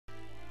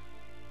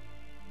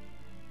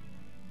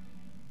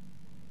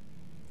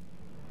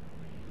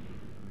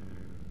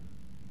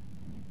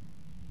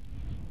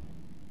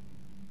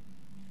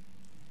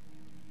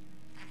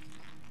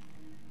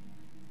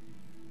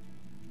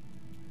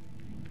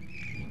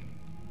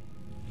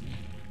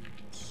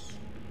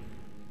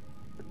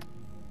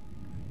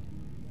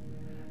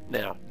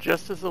Now,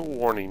 just as a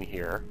warning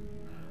here,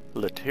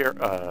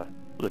 Litera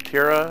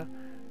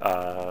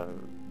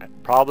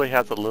probably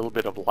has a little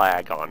bit of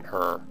lag on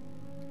her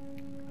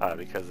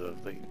because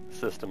of the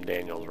system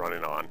Daniel's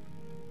running on.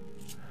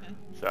 Okay.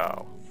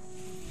 So,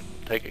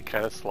 take it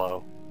kind of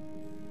slow.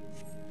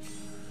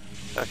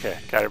 Okay,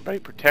 got everybody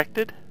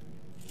protected.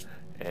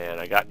 And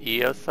I got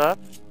EOS up.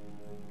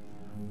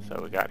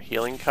 So we got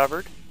healing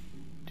covered.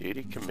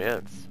 Duty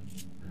commence.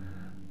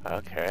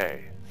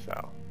 Okay,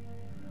 so.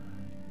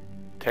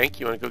 Tank,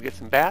 you want to go get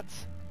some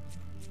bats?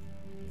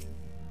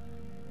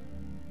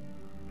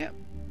 Yep.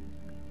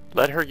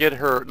 Let her get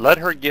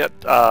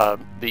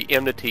the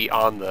enmity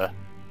on the...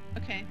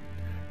 Okay.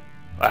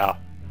 Wow.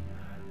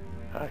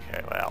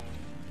 Okay, well.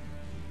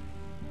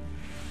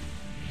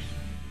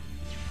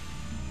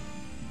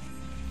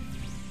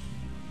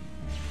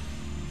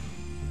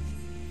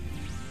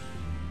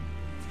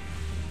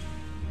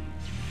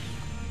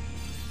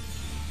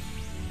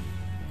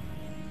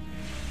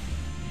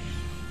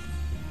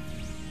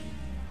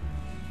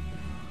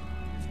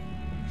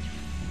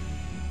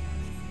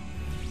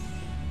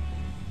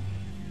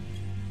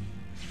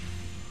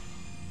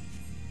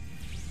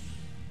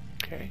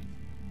 Okay.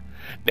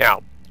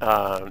 Now,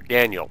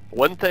 Daniel,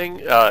 one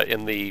thing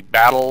in the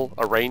battle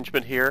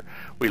arrangement here,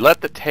 we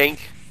let the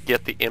tank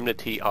get the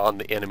enmity on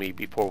the enemy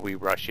before we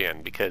rush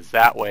in, because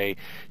that way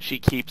she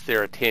keeps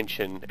their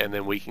attention and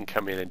then we can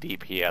come in and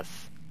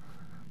DPS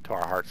to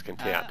our heart's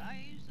content.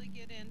 I usually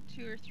get in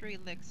 2 or 3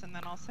 licks and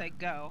then I'll say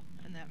go,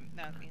 and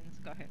that means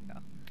go ahead and go.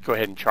 Go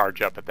ahead and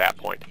charge up at that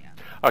point. Yeah.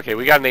 Okay,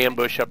 we got an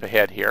ambush up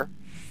ahead here.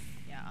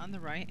 Yeah, on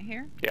the right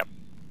here. Yep.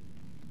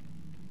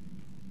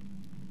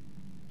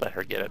 Let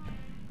her get it.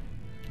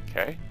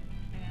 Okay.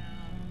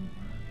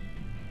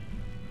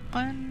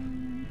 And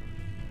 1,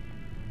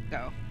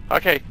 go.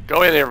 Okay,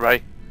 go in,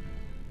 everybody.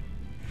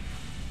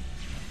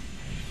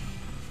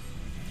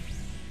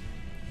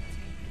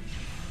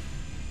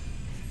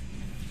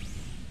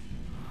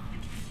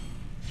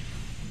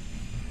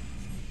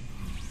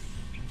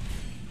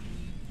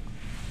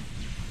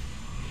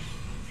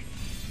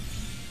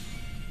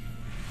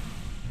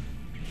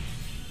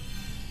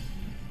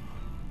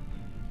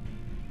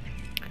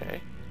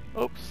 Okay.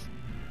 Oops.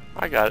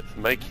 I got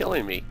somebody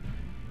killing me.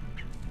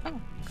 Oh.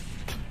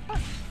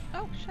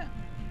 Oh,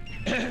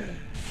 shit.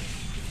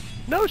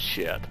 No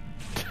shit.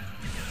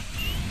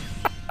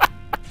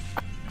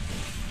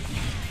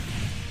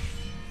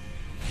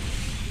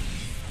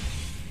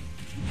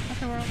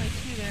 Okay, we're only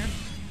 2 there.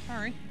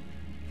 Sorry.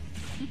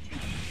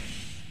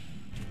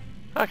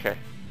 Okay.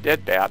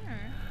 Dead bat. Alright.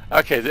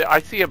 Okay, I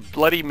see a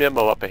bloody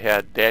memo up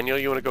ahead. Daniel,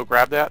 you want to go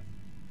grab that?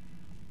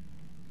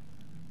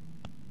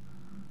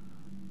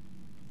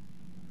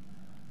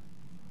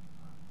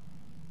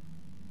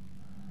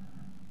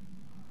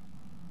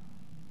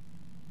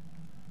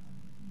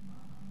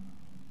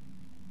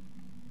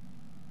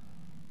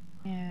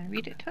 Yeah,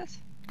 read it to us.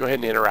 Go ahead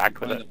and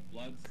interact with Find it. a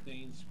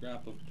blood-stained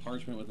scrap of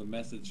parchment with a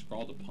message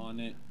scrawled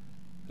upon it.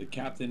 The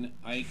captain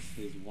ikes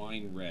his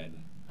wine red.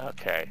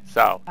 Okay,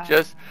 so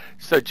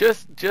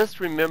just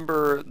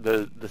remember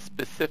the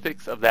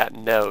specifics of that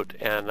note,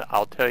 and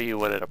I'll tell you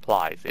when it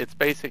applies. It's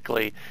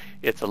basically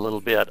a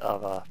little bit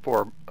of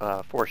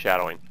a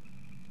foreshadowing.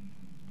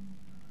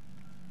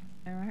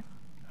 All right.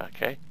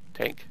 Okay,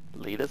 Tank,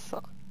 lead us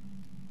on.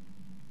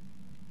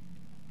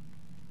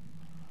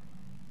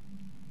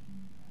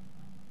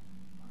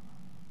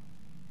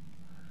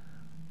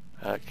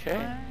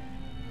 Okay.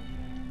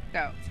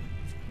 Go.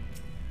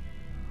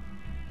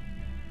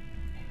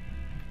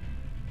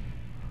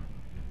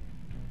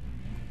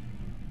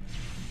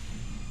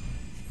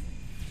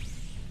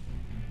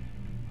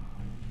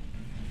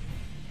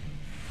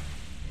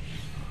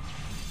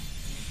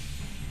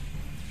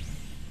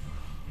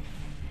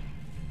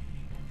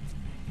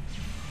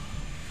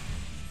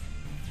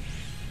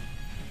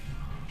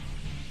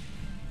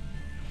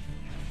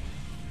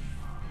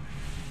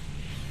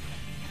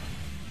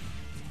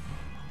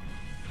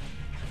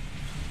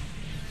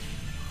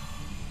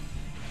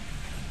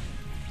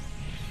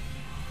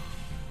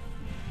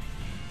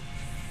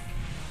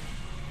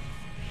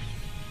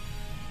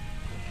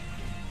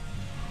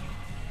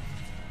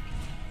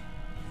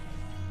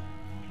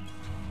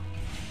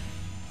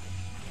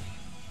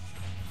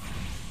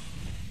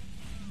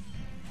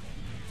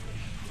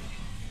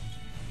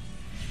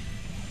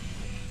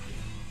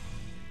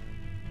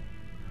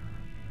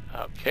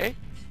 Okay,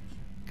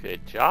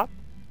 good job.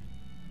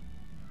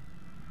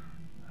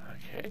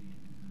 Okay.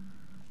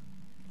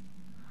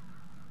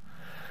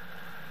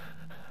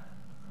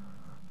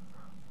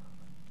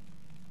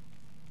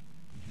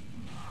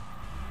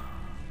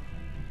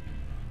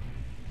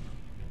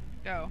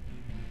 Go.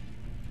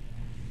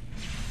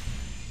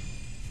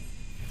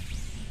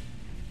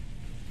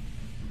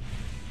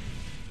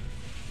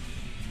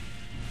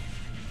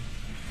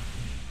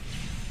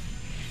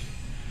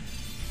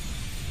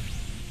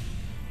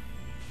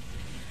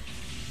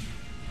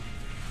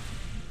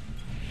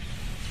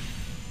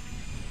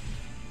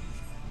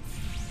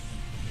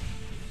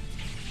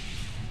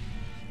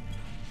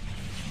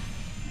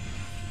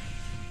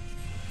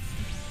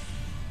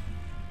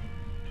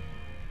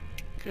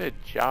 Good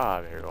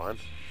job, everyone.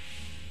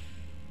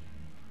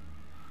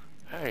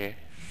 Hey,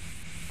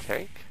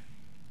 tank.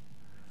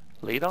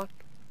 Lead on.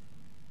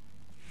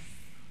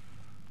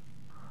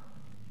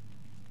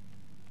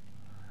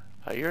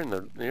 Oh, you're in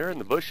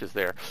the bushes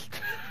there.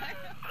 Trying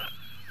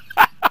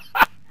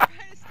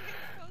to stay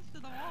close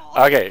to the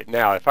wall. Okay,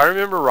 now if I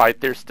remember right,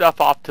 there's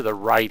stuff off to the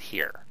right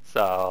here.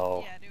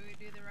 So Yeah, do we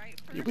do the right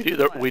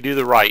first? we do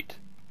the right.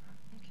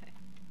 Okay.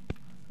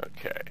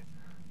 Okay.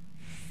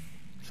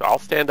 So I'll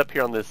stand up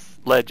here on this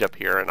ledge up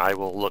here, and I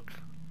will look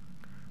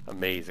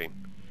amazing.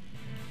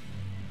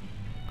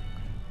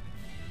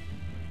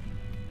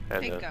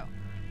 And Okay, go.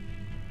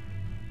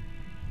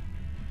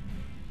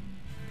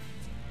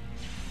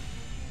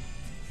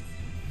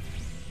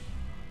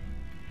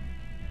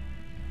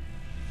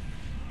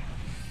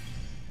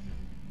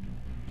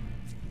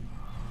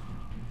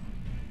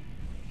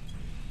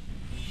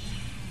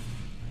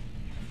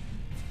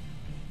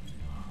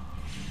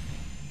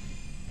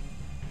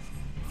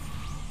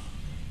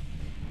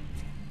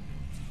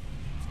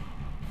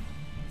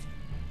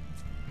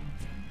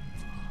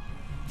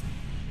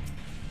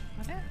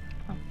 What it?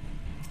 Oh.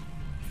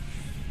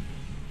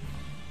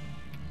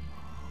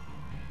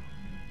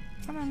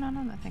 Oh, no, not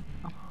on that thing.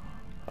 Oh.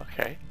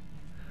 Okay.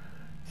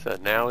 So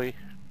now we.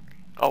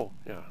 Oh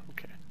yeah.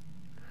 Okay.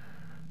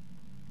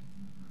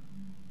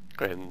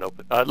 Go ahead and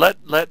open.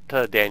 Let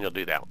Daniel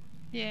do that one.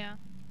 Yeah.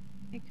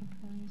 You can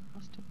probably use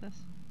most of this.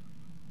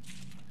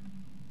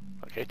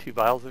 Okay, 2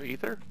 vials of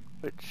ether,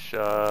 which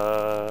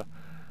well,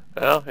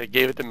 it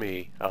gave it to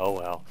me. Oh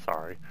well,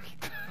 sorry.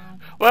 Oh.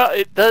 Well,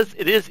 it does.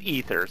 It is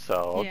ether,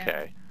 so Yeah.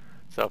 okay.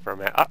 So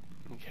from up.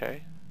 Okay.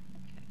 Okay.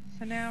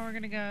 So now we're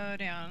gonna go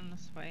down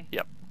this way.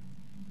 Yep.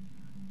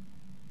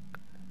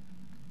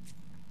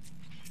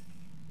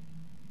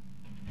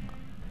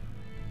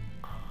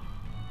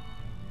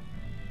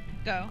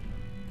 Go.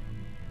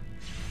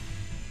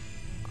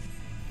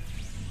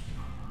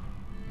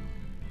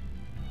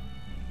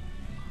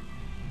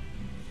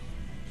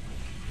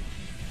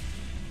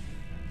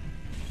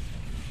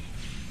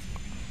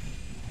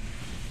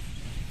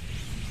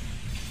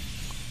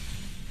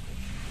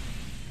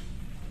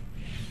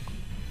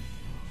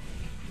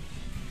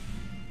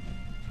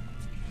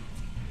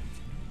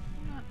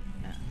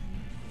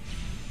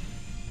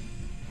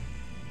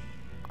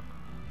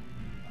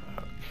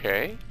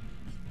 Okay.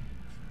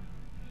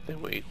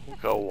 Then we will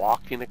go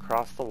walking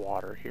across the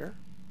water here.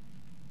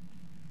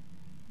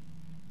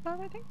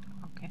 Oh, I think.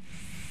 Okay.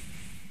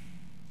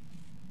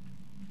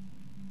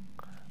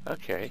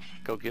 Okay,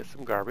 go get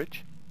some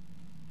garbage.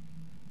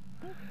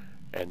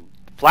 And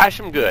flash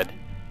them good.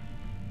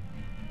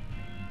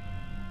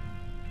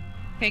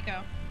 Okay,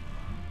 go.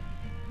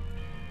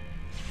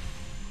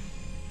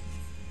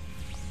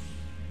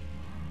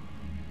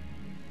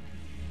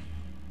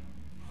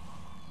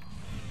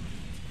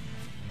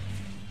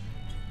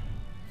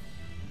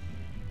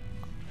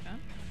 Done.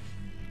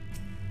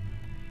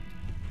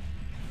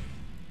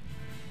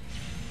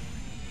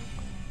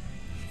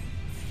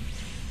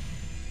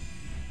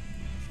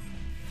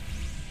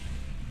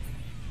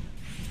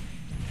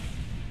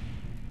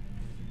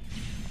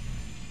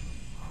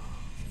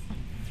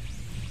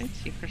 Good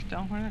seeker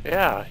still. We're not-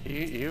 Yeah,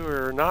 you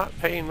were not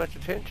paying much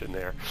attention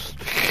there.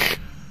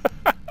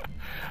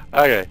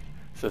 Okay,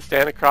 so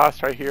stand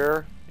across right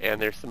here, and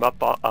there's some up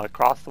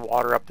across the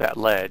water up that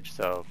ledge,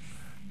 so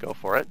go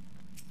for it.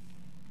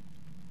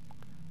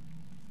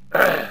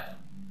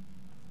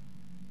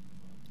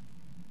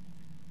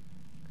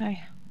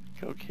 Okay.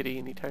 Go, kitty,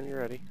 anytime you're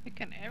ready.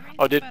 Picking everything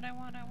Oh, did- but I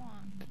want.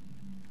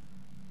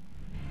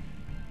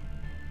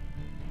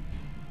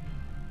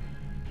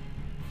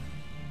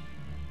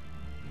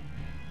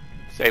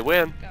 Say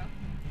when. Go.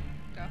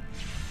 Go.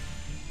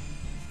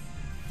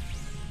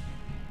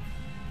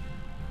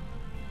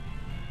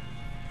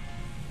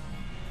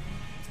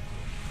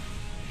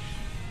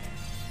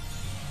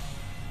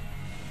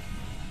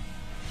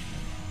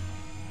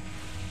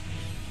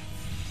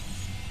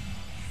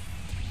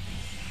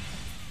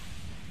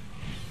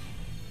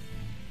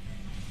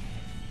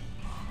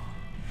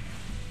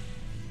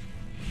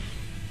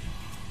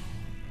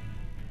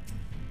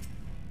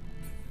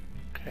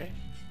 Okay.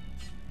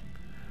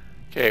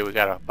 Okay, we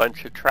got a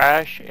bunch of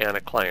trash and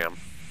a clam.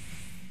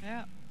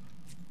 Yeah.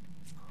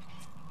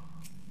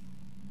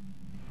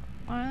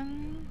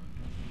 1,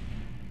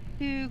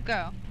 2,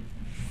 go.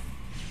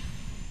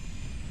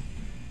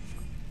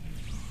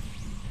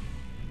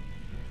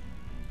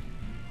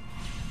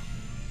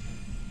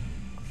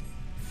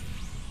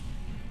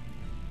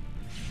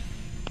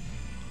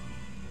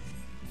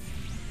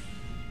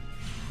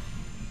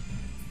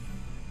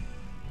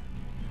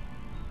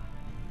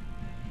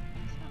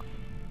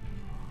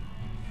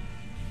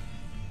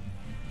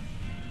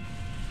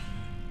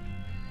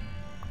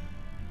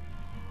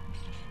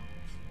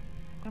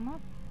 Come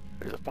up.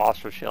 There's a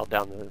phosphor shell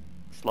down the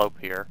slope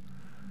here,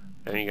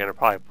 and you're gonna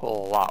probably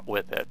pull a lot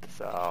with it.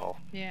 So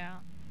Yeah.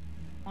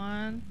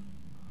 1,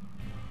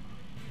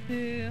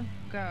 2,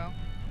 go.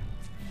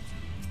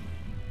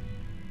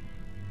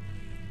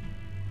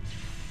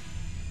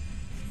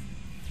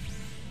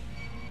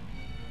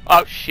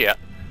 Oh, shit.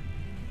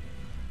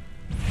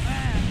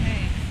 Ah,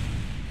 hey.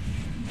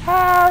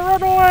 Ah,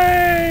 run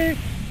away!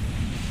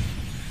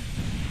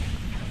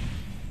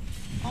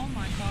 Oh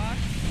my gosh.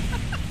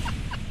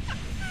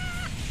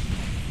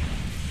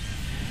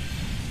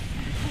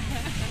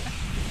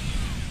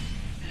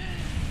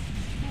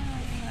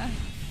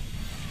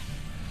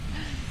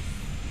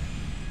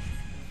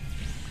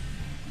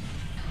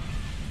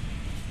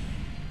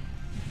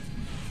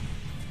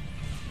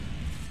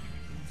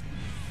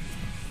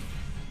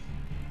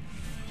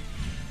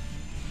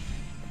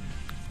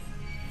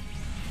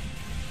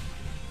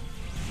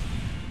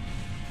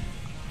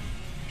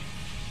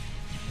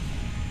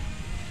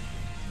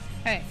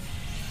 Hey.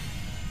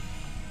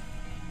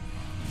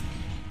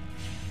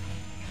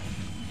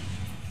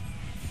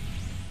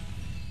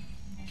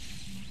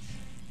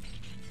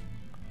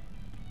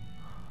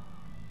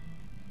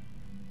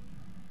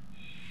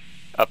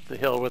 Up the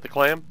hill with the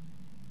clam?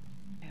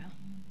 Yeah.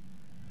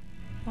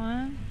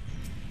 1,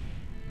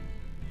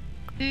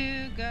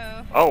 2,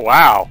 go. Oh,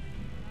 wow. Oh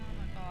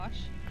my gosh.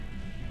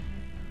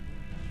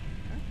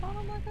 Have I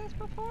fallen like this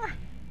before?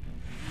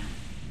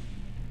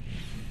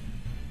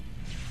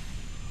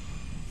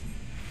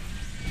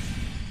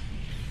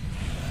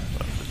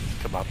 Let's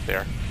just come up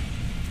there.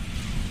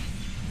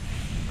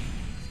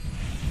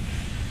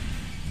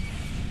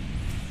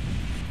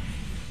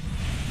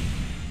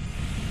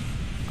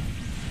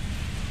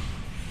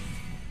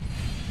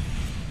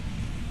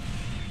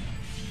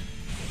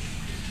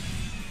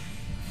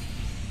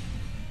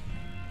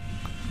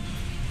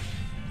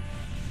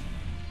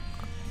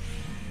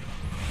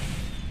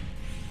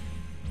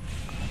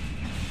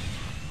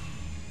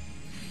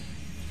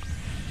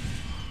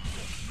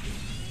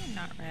 I'm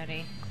not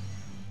ready.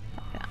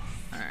 Yeah.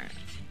 Alright.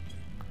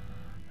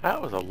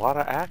 That was a lot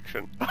of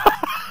action.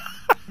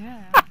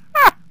 Yeah.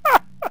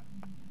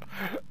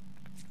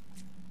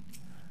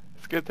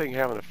 It's a good thing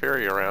having a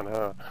ferry around,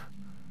 huh?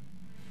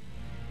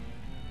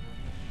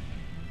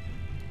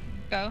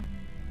 Go.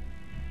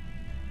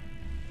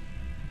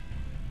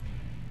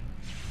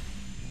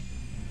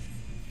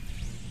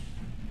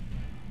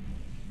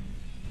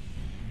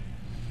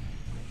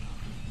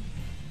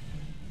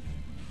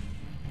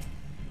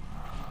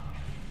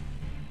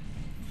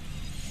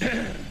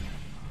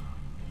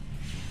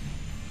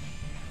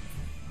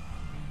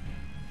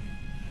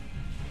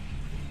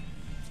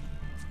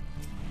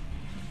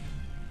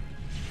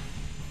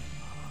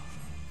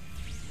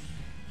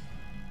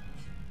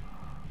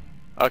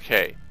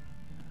 Okay.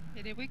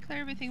 Hey, did we clear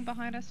everything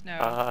behind us?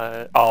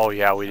 No. Oh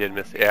yeah, we did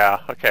miss. Yeah,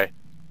 okay.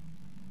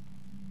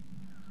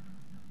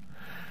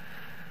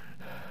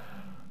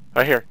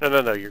 Right here.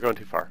 No, you're going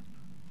too far.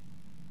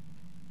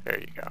 There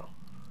you go.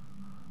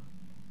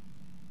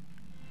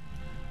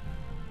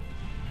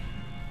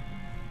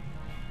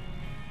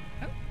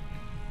 Oh.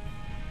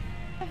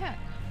 What the heck?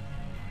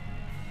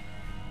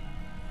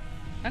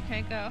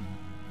 Okay, go.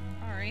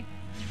 Sorry.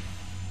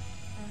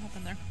 What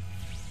happened there?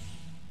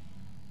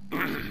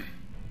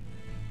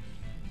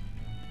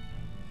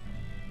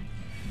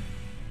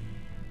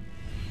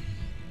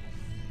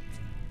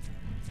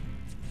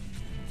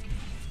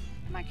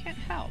 I can't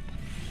help.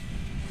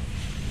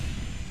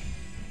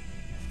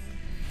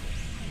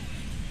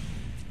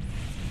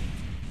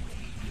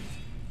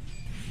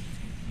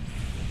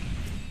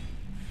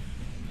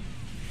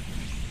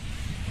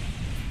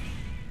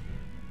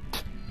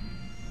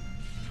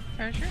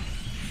 Treasure?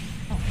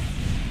 Oh,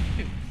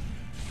 shoot.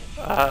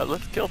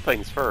 Let's kill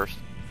things first.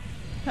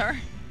 Sorry.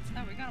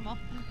 Oh, we got them all.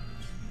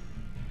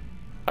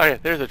 Okay,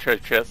 there's a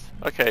treasure chest.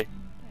 Okay,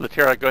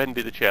 Litera, go ahead and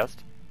do the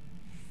chest.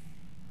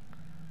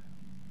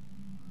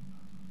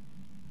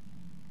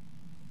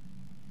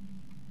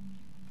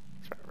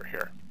 It's right over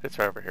here. It's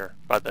right over here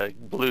by the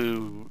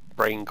blue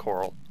brain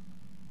coral.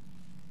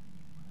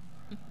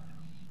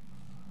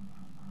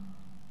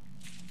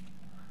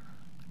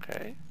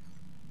 Okay.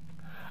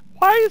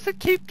 Why does it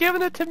keep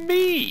giving it to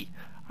me?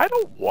 I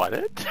don't want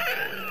it.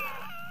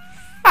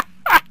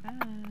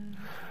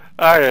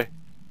 Okay.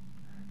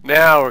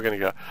 Now we're gonna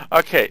go.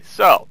 Okay,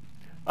 so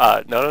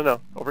no,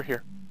 over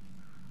here.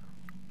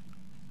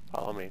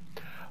 Follow me.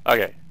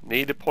 Okay,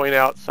 need to point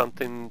out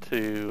something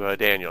to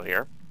Daniel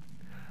here.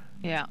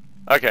 Yeah.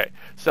 Okay,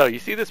 so you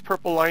see this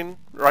purple line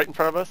right in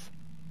front of us?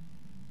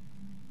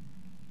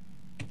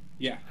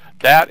 Yeah.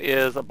 That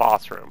is a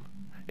boss room.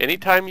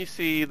 Anytime you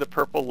see the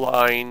purple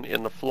line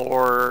in the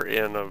floor,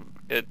 in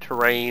a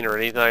terrain, or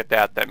anything like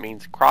that, that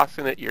means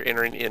crossing it, you're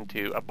entering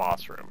into a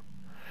boss room.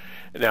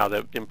 Now,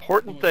 the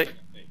important thing...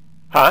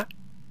 Huh?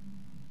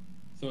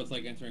 So it's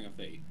like entering a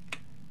fate.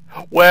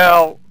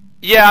 Well,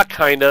 yeah,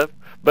 kind of.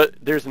 But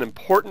there's an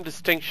important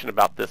distinction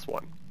about this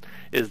one.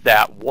 Is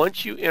that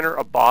once you enter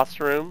a boss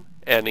room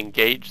and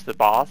engage the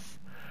boss,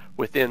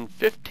 within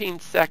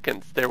 15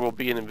 seconds there will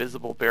be an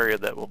invisible barrier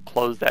that will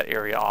close that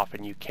area off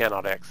and you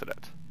cannot exit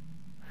it.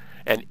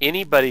 And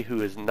anybody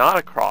who is not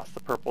across the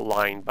purple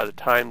line by the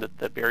time that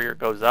the barrier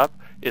goes up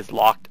is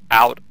locked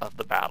out of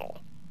the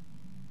battle.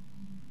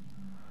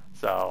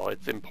 So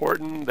it's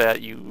important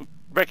that you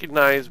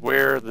recognize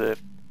where the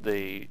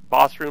the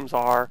boss rooms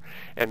are,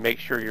 and make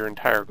sure your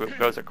entire group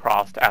goes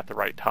across at the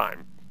right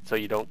time, so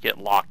you don't get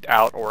locked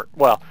out. Or,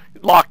 well,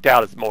 locked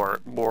out is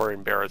more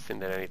embarrassing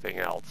than anything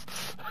else.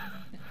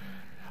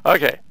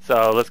 Okay,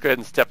 so let's go ahead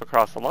and step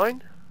across the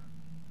line.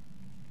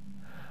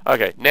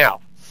 Okay,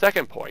 now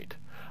second point.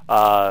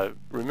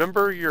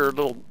 Remember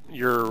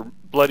your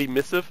bloody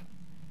missive?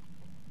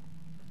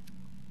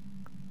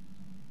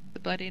 The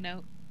bloody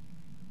note.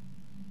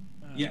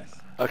 Yes.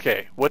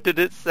 Okay, what did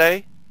it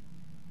say?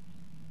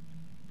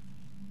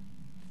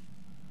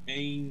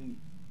 Main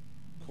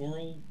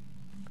coral.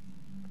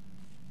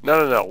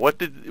 No. What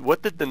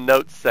did the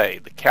note say?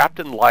 The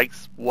captain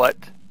likes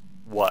what?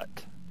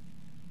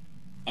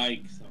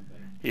 Ike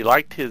something. He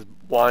liked his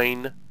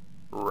wine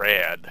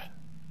red.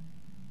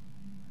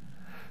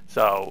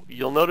 So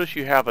you'll notice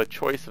you have a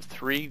choice of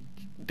 3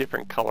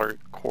 different color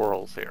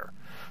corals here.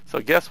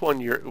 So guess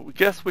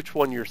which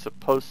one you're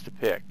supposed to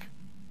pick.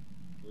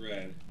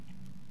 Red.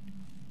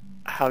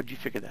 How'd you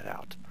figure that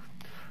out?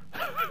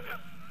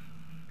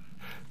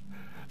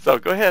 So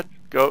go ahead,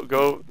 go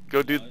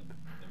do. Red.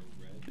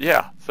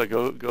 Yeah. So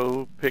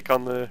go pick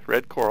on the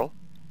red coral.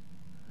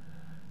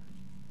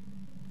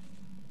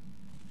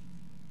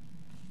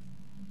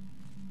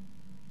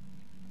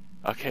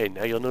 Okay,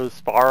 now you'll notice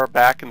far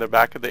back in the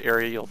back of the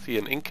area, you'll see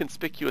an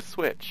inconspicuous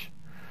switch.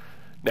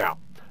 Now,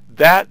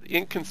 that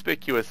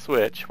inconspicuous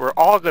switch, we're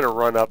all going to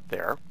run up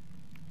there,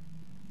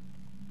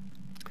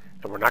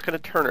 and we're not going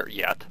to turn it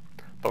yet,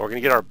 but we're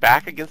going to get our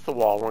back against the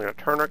wall. We're going to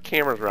turn our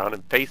cameras around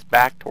and face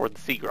back toward the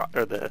Seagrot,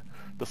 or the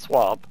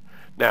swamp.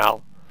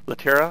 Now,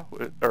 Litera,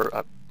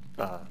 or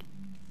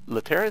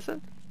Litera, is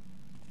it?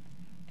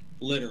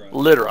 Litera.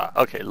 Litera.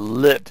 Okay,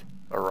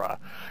 Litera.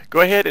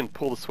 Go ahead and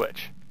pull the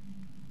switch.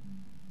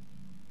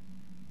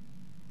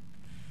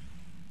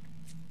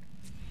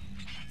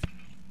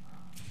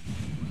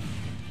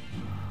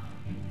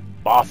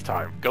 Boss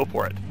time. Go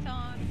for it. It's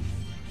on.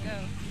 Go.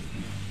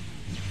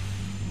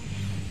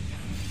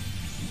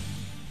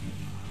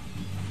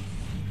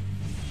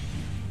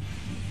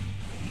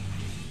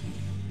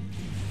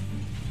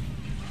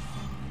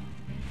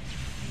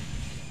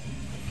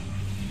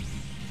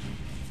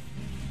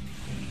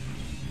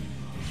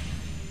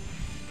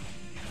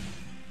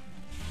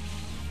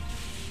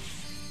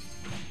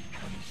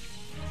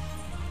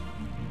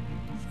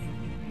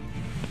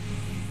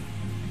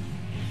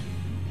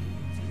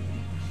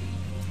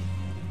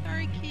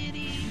 Sorry,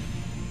 kitty.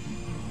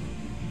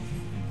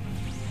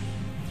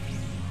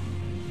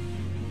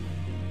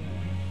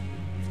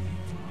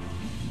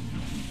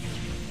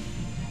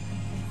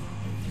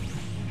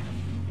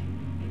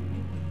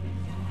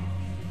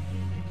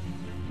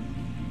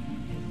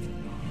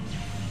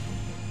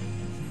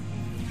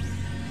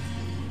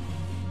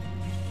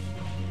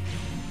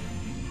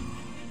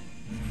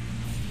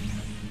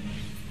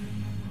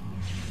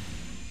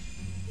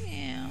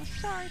 Meow.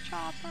 Sorry,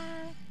 Chopper.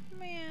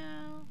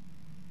 Meow.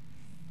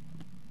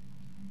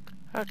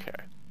 Okay.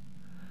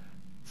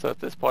 So at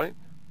this point,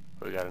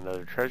 we got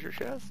another treasure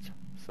chest.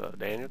 So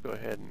Daniel, go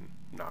ahead and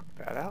knock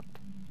that out.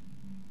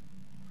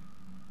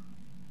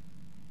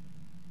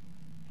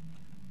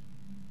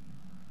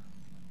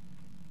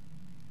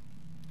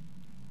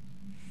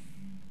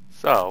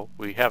 So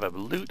we have a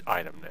loot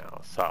item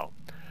now. So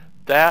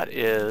that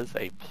is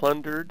a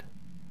plundered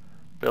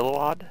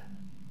billowad,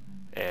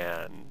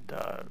 and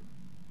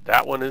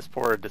that one is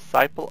for a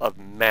disciple of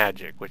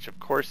magic, which of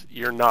course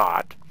you're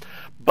not.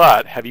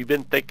 But have you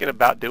been thinking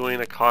about doing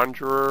a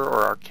conjurer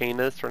or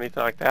arcanist or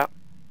anything like that?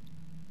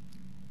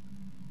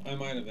 I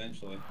might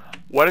eventually.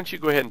 Why don't you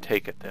go ahead and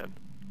take it then?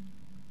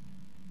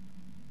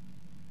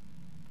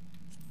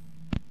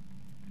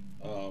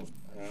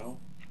 How?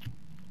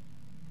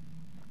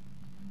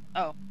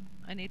 Oh,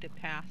 I need to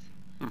pass.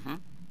 Mm-hmm.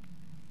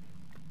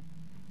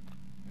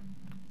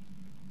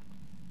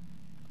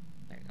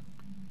 There you go.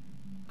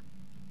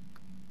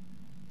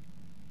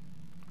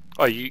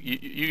 Oh,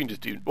 you can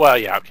just do, well,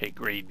 yeah, okay,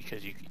 great,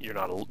 because you're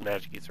not a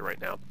magic user right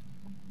now.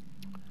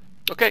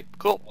 Okay,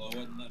 cool. Well, it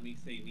wouldn't let me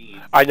say needs.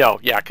 I know,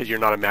 yeah, because you're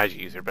not a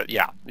magic user, but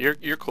yeah,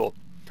 you're cool.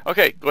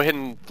 Okay, go ahead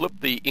and flip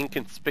the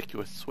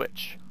inconspicuous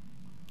switch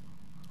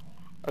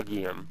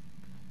again.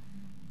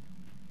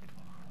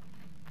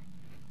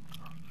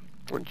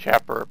 When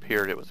Chapper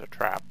appeared, it was a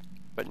trap,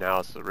 but now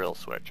it's the real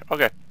switch.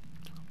 Okay.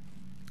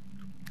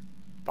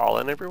 Fall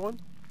in, everyone.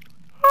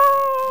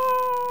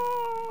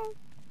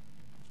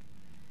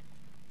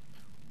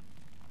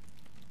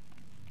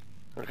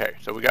 Okay,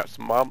 so we got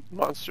some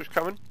monsters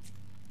coming.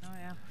 Oh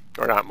yeah.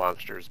 Or not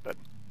monsters, but...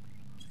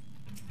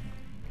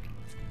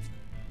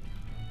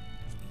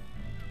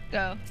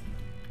 Go.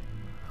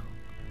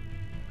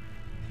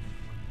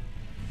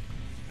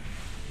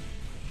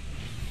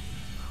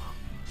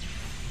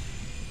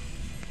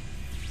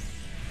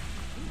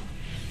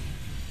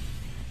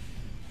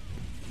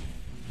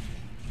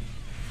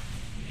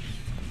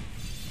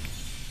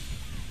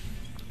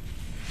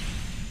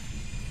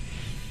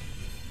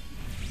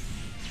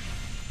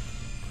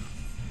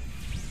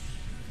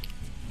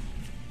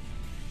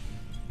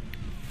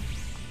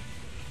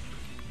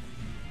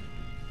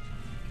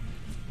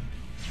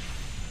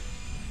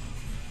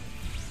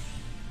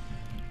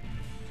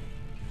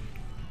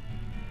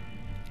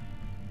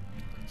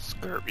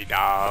 Derby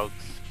dogs.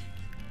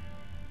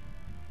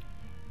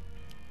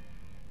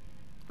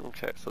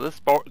 Okay, so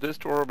this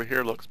door over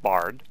here looks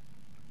barred.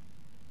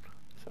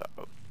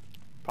 So,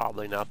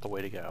 probably not the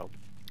way to go.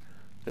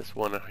 This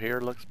one here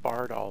looks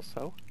barred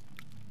also.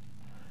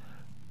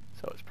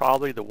 So it's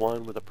probably the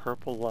one with a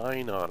purple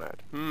line on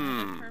it.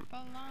 The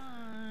purple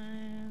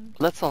line.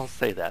 Let's all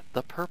say that.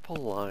 The purple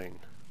line.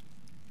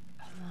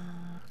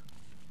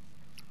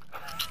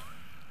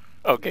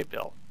 Okay,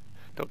 Bill.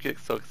 Don't get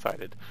so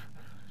excited.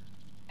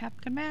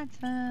 Captain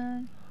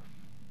Madsen.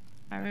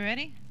 Are we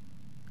ready?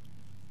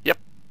 Yep.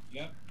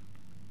 Yep.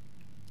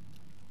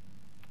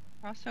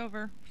 Cross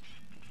over.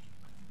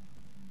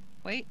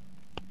 Wait.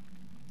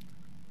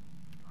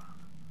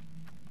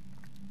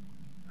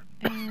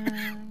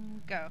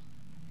 And go.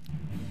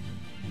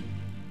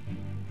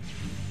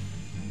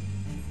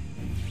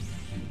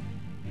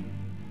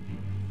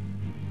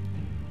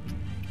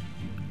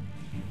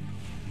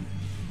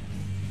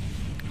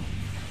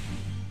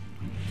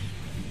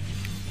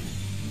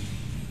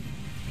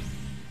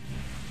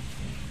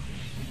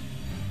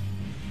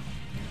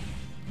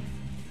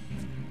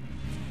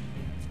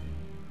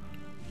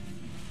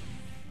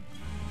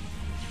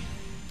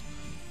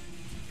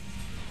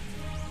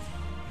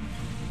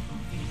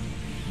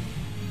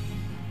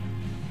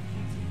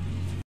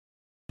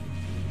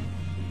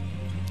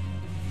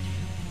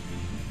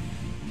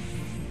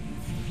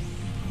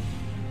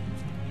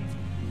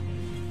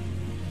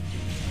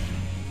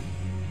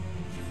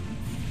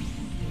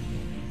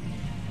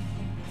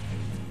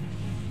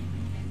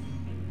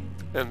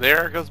 And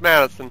there goes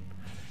Madison.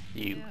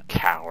 You Yep.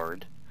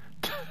 coward.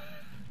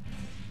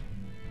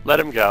 Let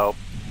him go.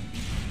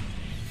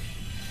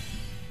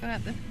 Go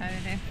at this guy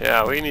today.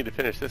 Yeah, we need to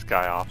finish this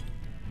guy off.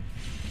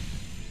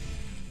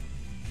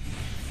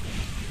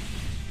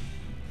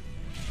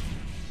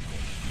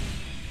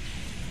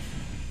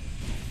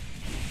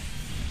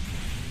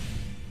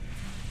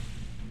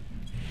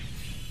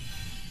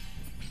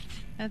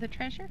 Another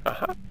treasure?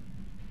 Uh-huh.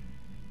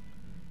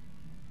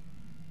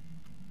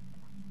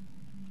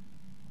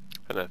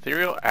 An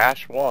ethereal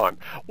ash wand.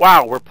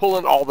 Wow, we're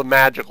pulling all the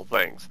magical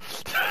things.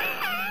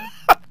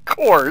 Of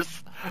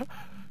course.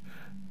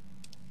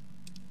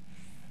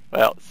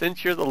 Well,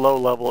 since you're the low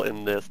level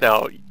in this,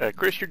 now,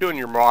 Chris, you're doing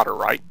your marauder,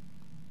 right?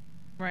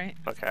 Right.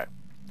 Okay.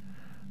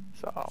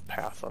 So I'll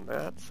pass on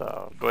that.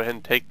 So go ahead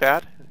and take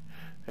that.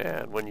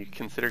 And when you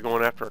consider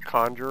going after a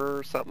conjurer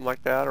or something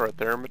like that, or a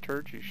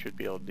thaumaturge, you should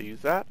be able to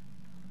use that.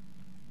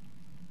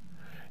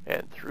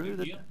 And through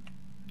the...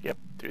 Yep,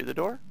 through the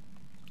door.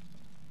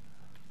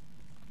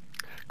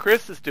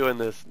 Chris is doing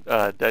this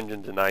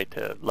dungeon tonight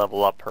to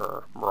level up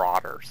her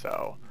marauder,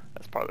 so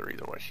that's part of the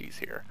reason why she's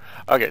here.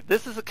 Okay,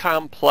 this is a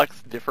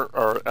complex,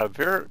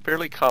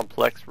 fairly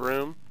complex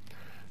room.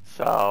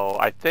 So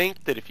I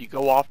think that if you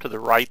go off to the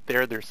right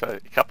there, there's a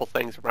couple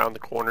things around the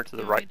corner to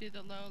the right. We do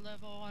the low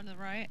level on the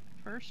right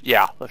first?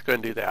 Yeah, let's go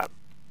ahead and do that.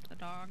 The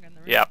dog and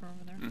the Yep. rooster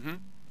over there. Mm-hmm.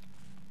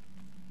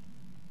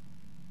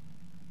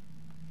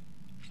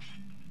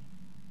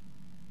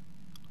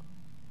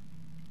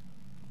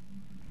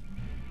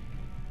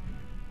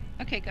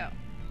 Okay, go.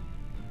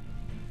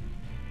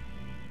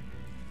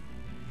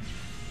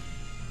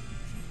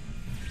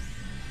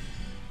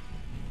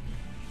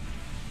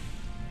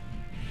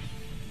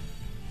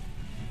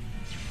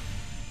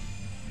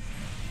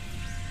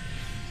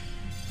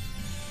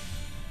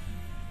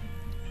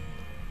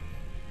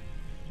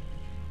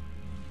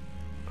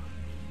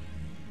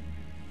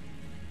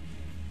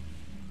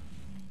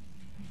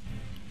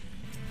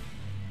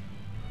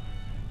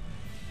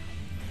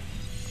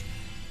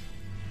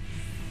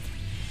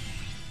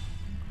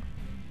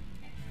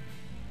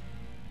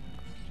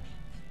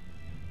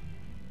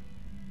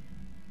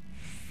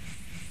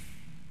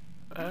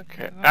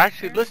 Okay. Go up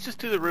Actually, there? let's just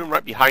do the room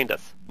right behind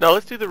us. No,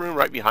 let's do the room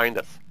right behind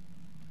us.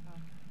 Oh.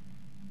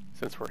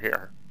 Since we're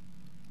here.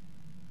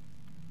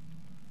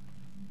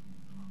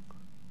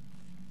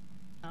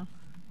 Oh.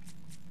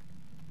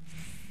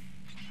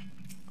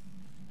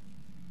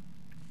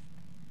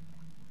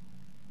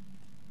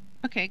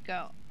 Okay,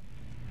 go.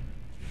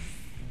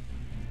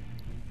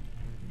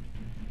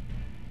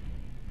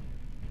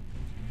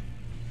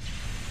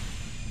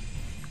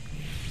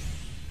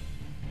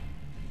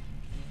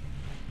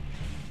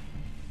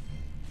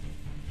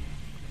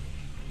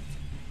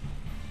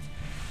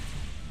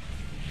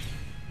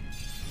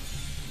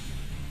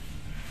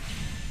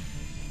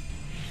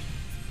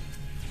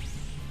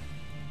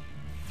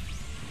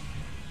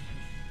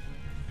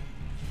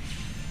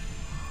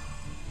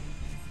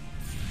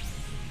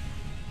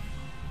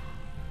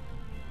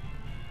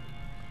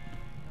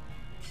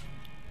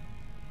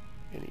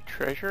 Any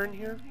treasure in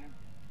here?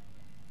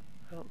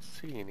 I don't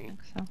see I any. think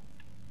so.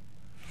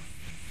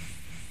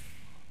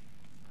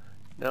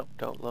 Nope,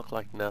 don't look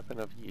like nothing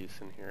of use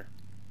in here.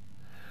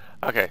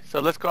 Okay, so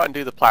let's go out and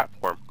do the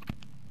platform.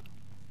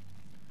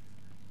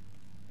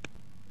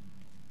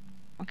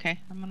 Okay,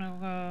 I'm gonna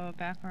go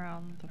back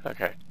around the...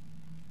 Okay.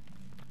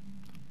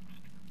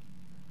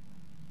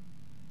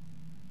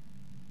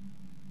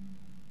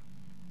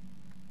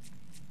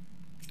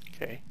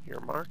 Okay, you're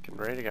marked and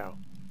ready to go.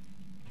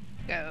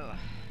 Go.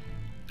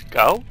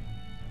 Go?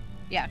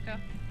 Yeah, go.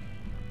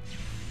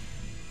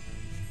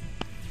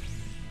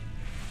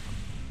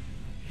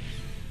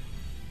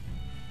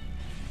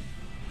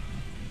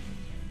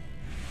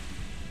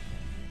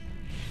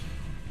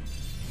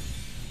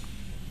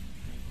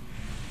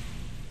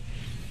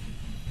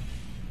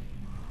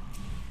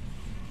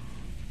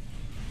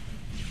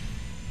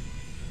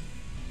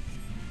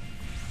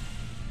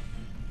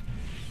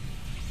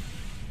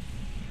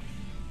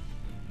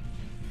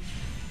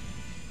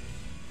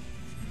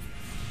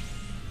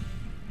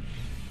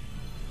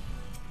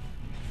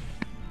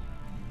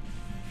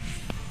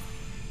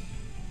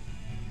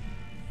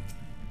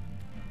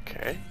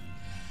 Okay.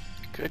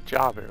 Good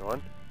job,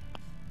 everyone.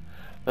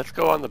 Let's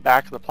go on the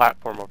back of the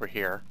platform over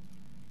here.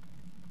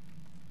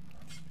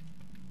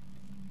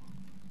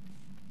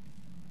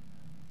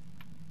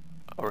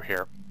 Over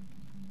here.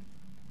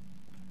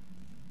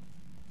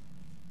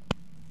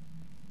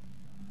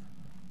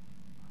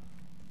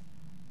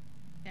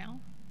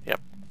 Down.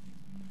 Yep.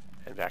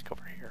 And back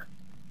over here.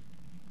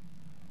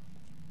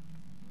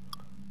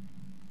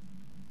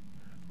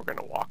 We're going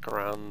to walk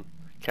around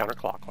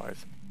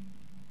counterclockwise.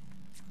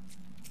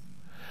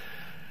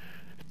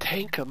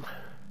 Tank them.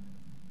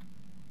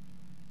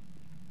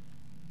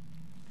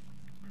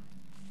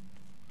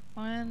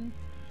 One,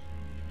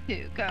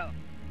 two, go.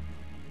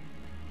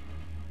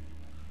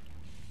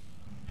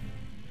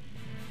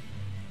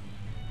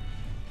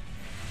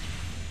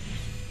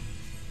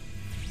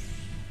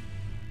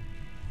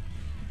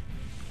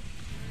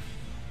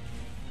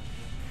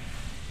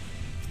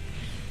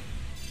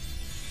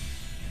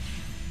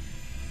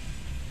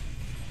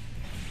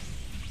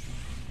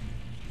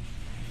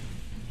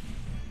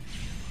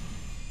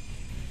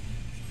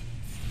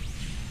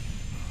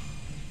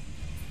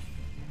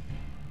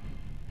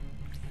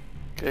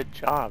 Good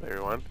job,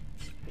 everyone.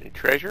 Any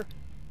treasure?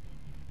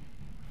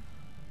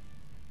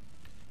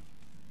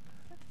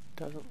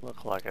 Doesn't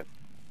look like it.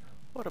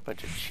 What a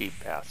bunch of cheap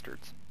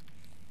bastards.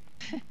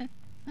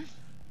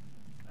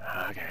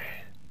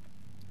 Okay.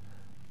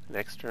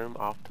 Next room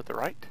off to the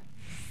right.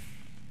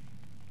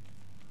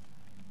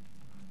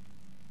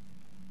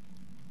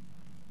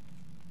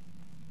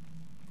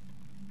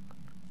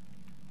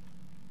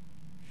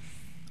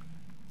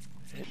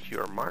 And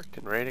you're marked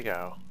and ready to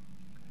go.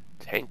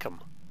 Tank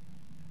 'em.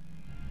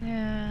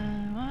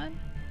 Yeah, one,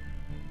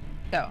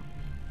 go.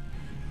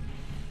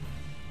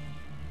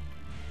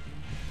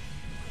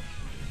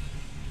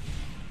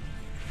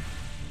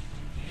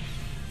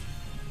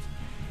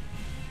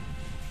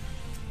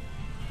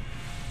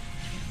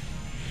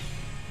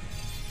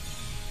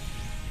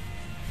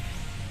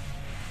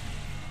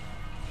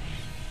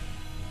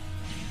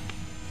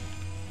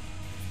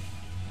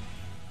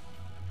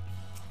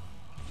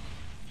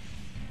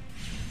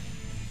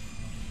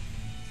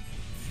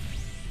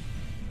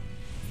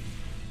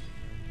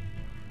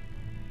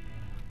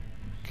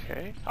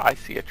 Okay, I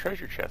see a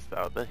treasure chest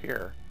out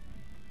here.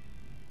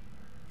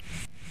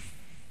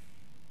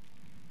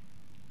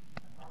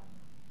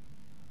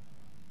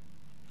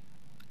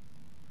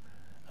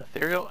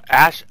 Ethereal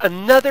ash,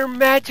 another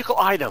magical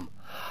item.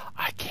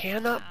 I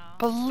cannot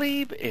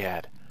believe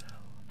it.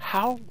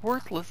 How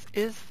worthless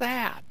is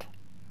that?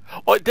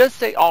 Well, it does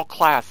say all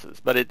classes,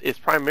 but it's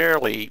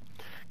primarily.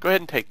 Go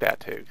ahead and take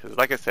that too, because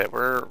like I said,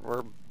 we're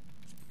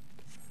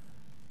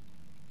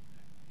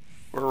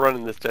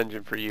running this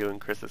dungeon for you, and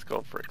Chris is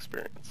going for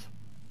experience.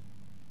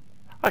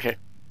 Okay.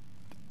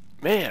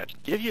 Man,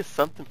 give you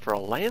something for a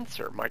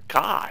Lancer. My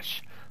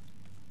gosh.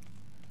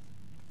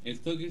 It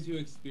still gives you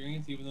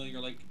experience even though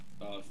you're like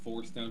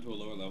forced down to a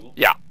lower level?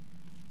 Yeah.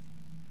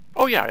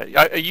 Oh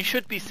yeah, you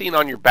should be seen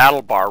on your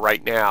battle bar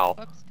right now.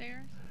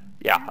 Upstairs?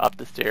 Yeah, up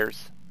the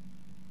stairs.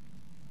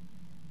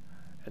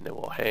 And then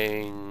we'll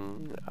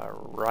hang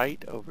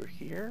right over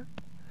here.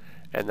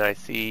 And I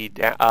see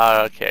down.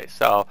 Okay,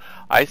 so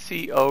I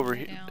see over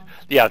here.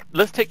 Yeah,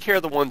 let's take care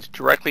of the ones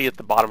directly at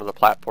the bottom of the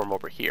platform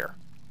over here.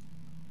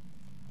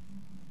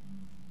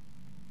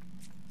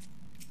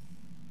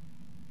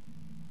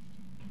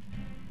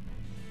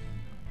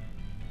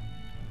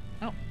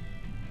 Oh,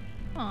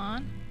 come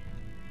on.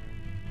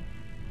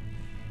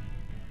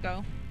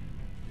 Go.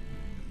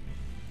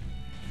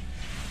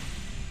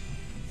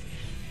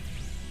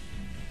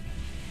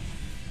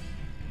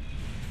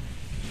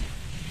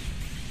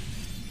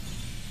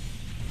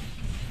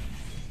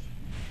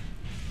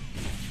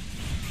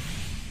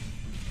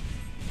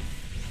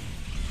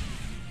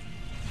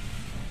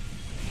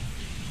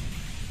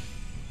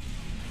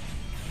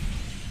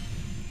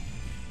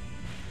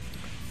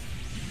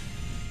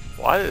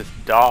 Why this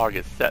dog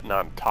is sitting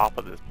on top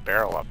of this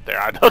barrel up there?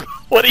 I don't know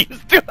what he's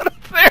doing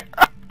up there.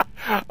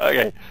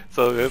 Okay,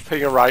 so let's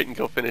take a right and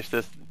go finish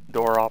this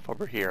door off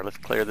over here. Let's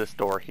clear this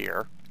door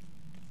here.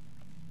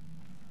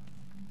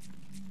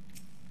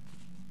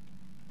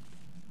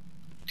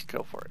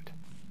 Go for it.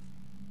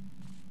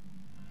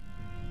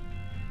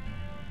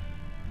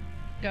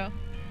 Go.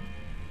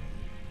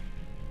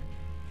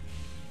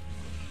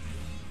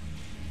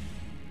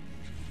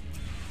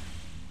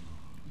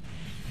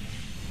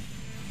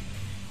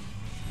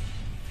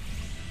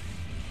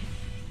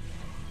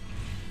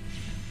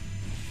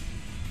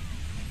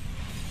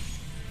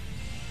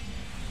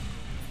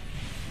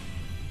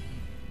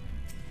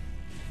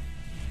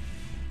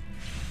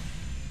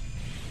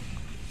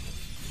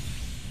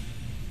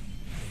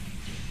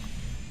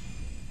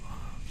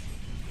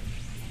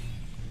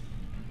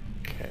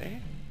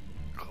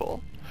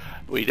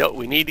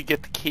 We need to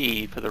get the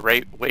key for the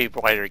wave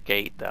rider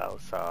gate though.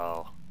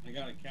 So. I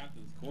got a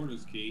captain's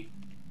quarters key.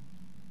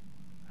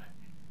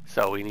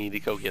 So we need to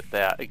go get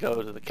that.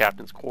 Go to the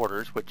captain's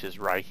quarters, which is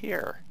right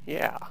here.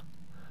 Yeah.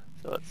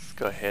 So let's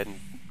go ahead and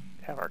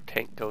have our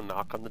tank go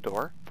knock on the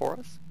door for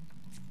us.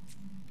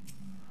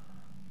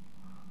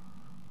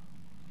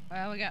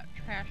 Well, we got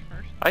trash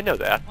first. I know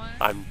that.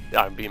 One.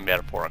 I'm being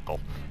metaphorical.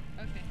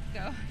 Okay,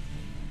 go.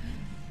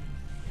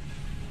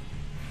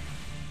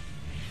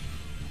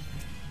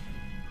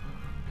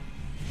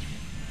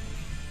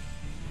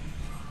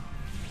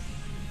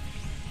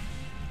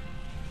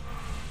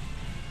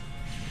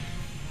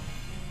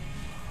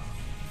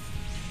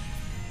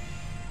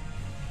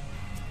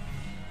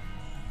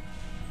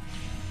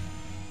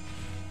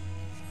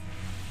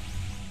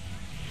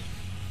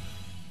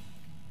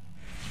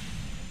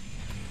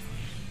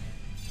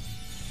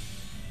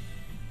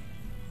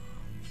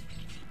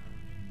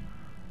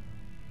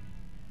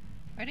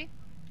 Ready?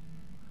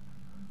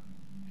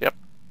 Yep.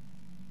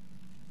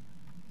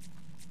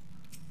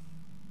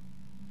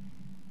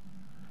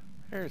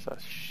 There's a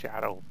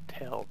Shadow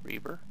Tail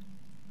Reaver.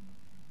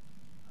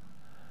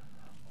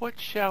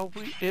 What shall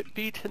it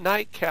be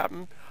tonight,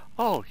 Captain?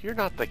 Oh, you're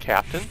not the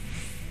captain.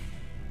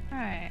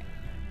 Alright.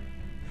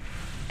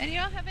 And you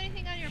don't have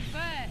anything on your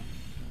butt.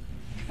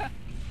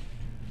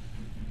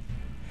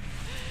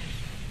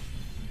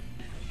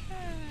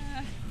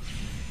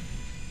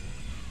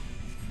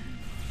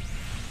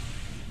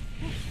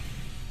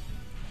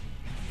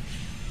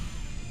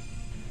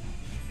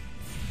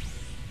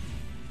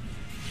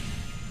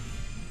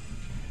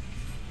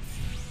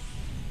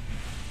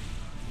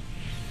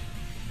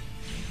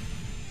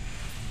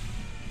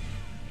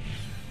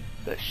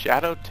 The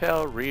Shadow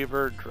Tail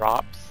Reaver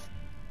drops.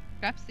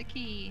 Drops the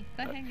key.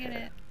 Go ahead and get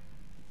it.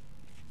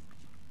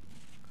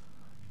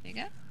 There you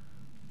go.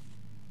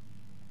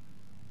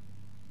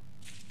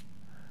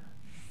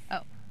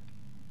 Oh.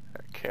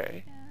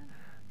 Okay. Yeah.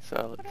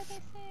 So What did they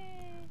say?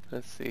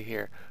 let's see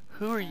here.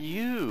 Who are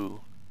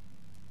you?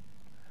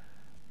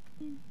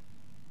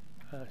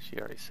 She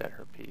already said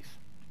her piece.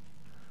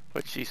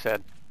 What she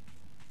said?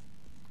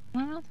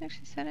 I don't think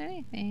she said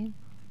anything.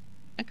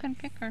 I couldn't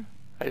pick her.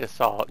 I just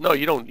saw. No,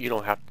 you don't. You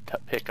don't have to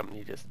pick them.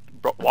 You just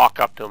walk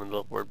up to them and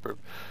look word.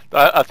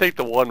 I think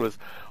the one was,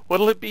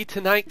 "What'll it be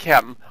tonight,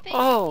 Captain?" Thank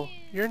Oh, you.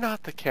 you're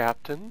not the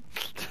captain.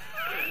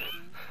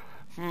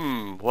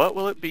 What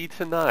will it be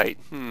tonight?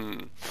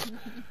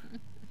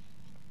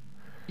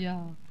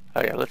 Yeah.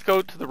 Okay, let's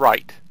go to the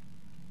right.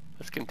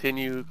 Let's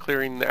continue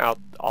clearing out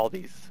all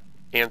these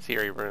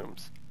ancillary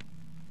rooms.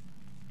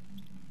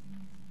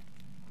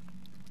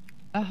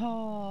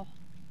 Oh.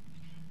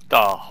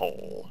 The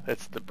hole.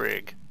 It's the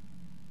brig.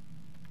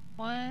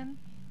 1,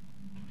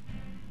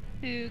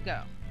 2,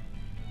 go.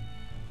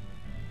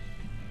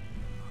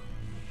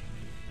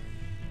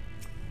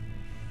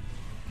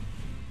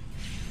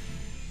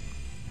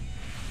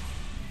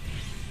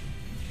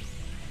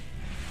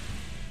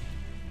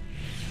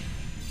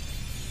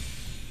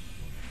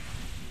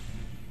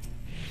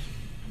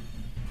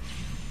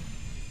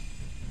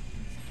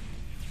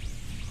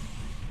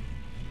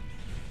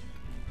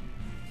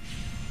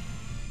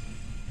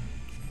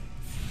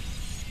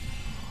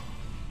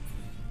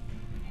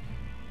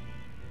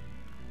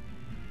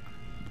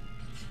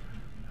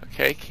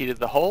 Okay, key to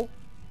the hole.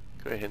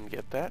 Go ahead and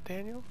get that,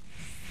 Daniel.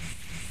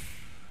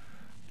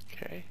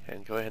 Okay,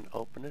 and go ahead and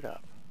open it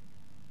up.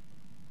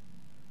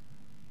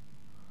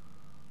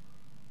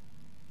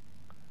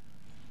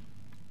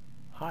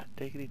 Hot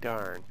diggity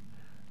darn.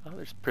 Oh,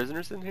 there's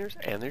prisoners in here,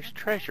 and there's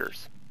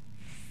treasures.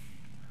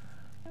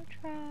 No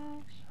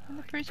trash. And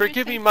the prisoners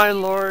Forgive say, me, my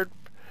lord.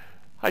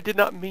 I did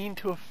not mean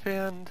to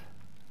offend.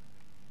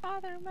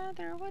 Father,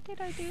 Mother, what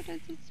did I do to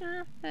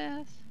deserve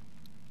this?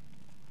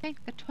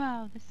 Take the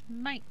 12. This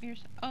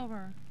nightmare's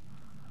over.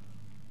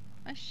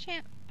 I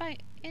shan't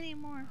fight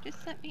anymore.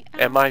 Just let me out.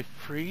 Am I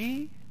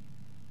free?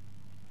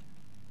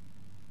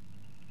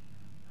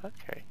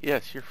 Okay.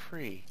 Yes, you're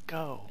free.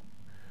 Go.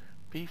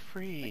 Be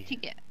free. What'd you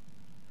get?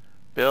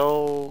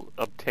 Bill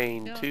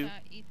obtained Bill 2.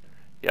 got ether.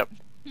 Yep.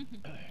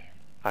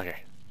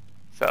 Okay.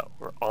 So,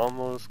 we're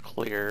almost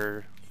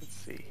clear. Let's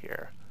see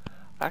here.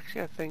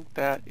 Actually, I think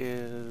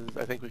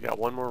we got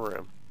one more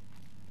room.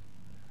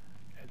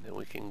 And then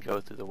we can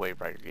go through the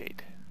Wave Rider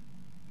Gate.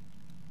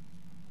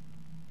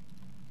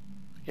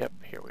 Yep,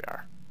 here we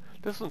are.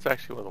 This one's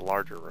actually one of the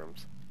larger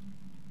rooms.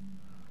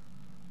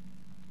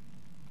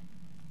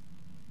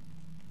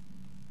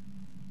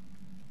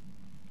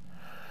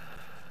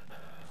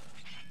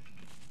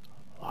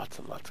 Lots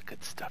and lots of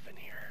good stuff in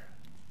here.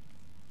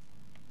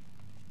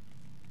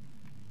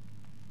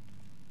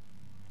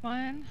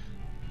 1,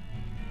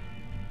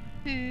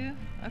 2,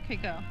 okay,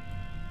 go.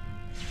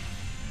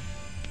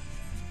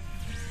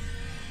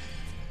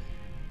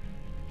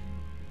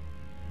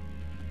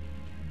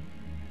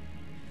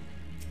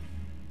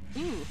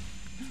 Ooh,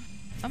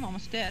 I'm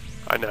almost dead.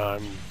 I know,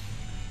 I'm...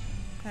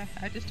 Okay,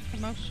 I just took a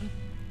motion.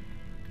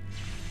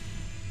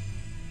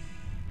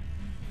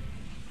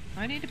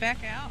 I need to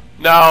back out.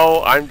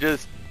 No, I'm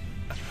just...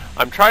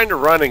 I'm trying to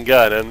run and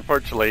gun.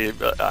 Unfortunately,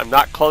 I'm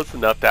not close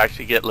enough to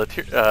actually get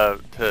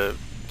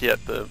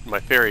my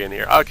ferry in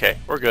here. Okay,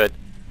 we're good.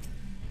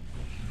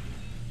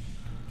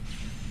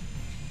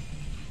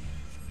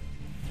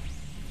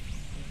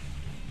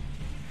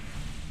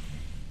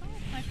 Oh,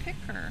 my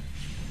picker.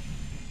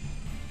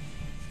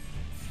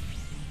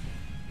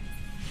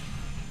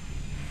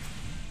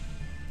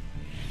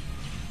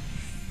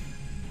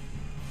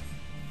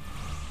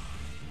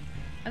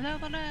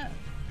 Leveled up.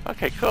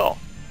 Okay, cool.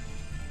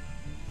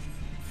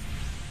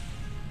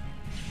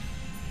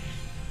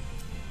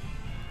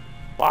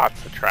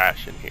 Lots of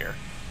trash in here.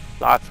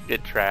 Lots of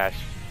good trash.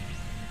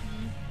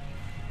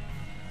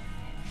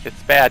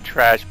 It's bad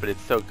trash, but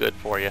it's so good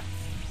for you.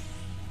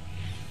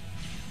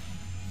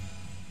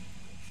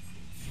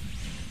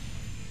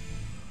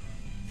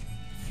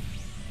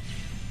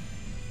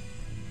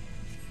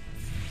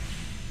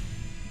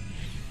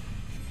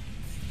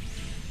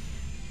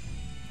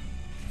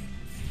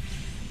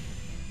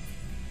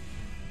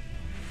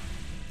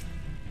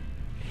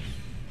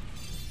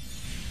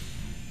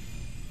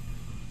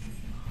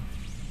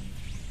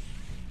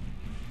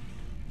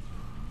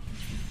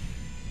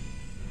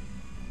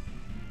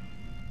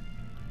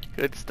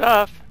 Good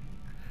stuff.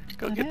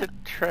 Go get the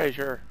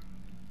treasure.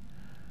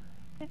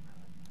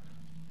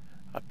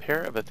 A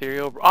pair of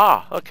ethereal...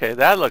 Ah, okay,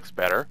 that looks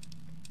better.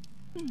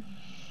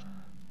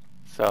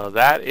 So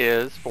that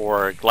is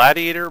for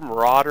Gladiator,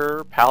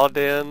 Marauder,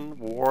 Paladin,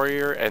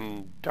 Warrior,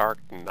 and Dark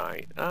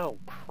Knight. Oh,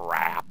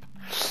 crap.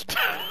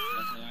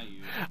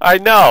 I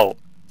know.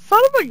 Son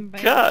of a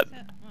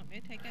gun. Want me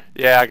to take it?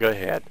 Yeah, go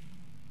ahead.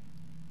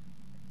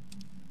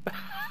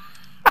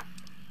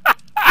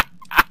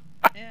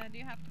 And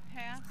you have to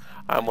pass?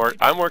 I'm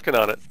working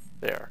on it.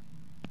 There.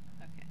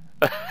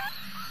 Okay.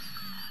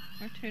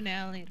 Where to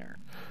now, leader?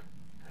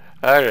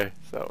 Okay,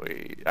 so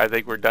I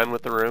think we're done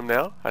with the room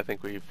now. I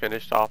think we've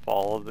finished off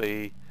all of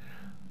the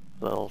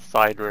little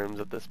side rooms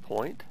at this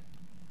point.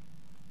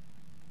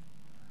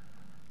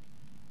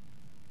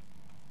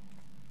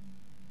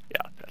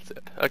 Yeah, that's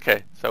it.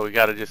 Okay, so we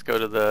got to just go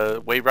to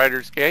the Wave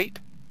Rider's Gate.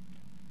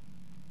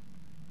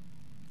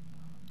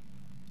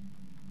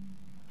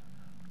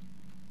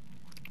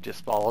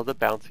 Just follow the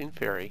bouncing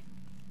ferry.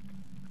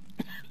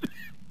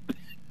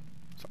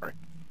 Sorry.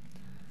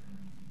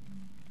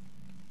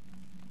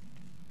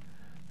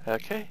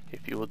 Okay,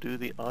 if you will do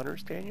the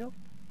honors, Daniel.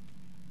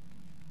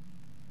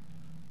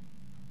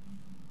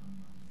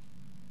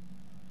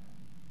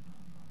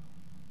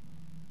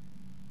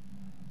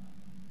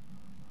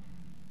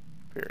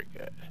 Very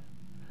good.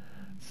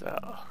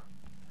 So,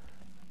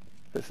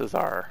 this is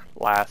our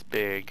last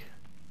big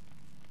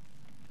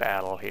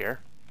battle here.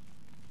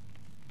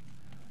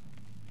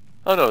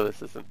 Oh no,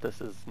 this isn't. This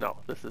is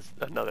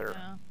another.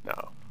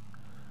 No.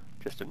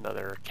 Just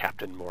another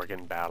Captain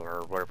Morgan battle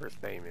or whatever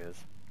his name is.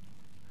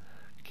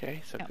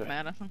 Okay, so good.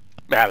 Madison.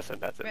 Madison,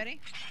 that's it. Ready?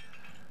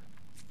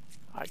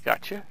 I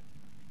got you.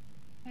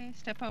 Okay,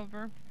 step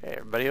over. Hey,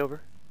 everybody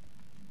over.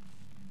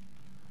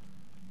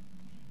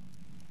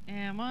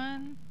 And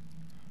 1,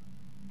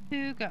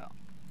 2, go.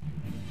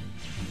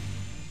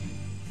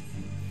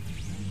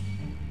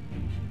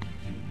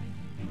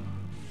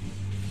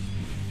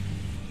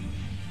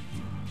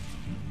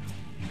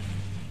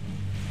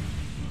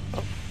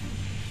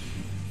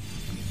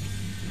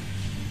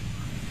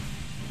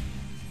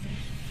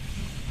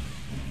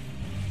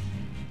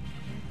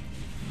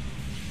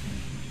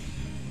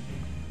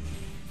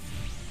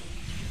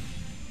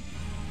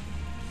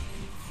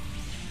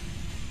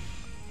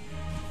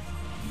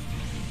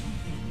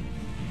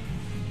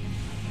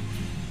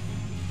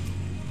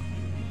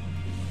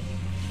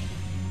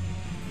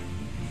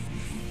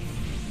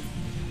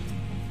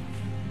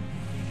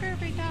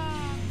 Kirby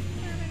dog!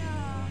 Kirby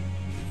dog!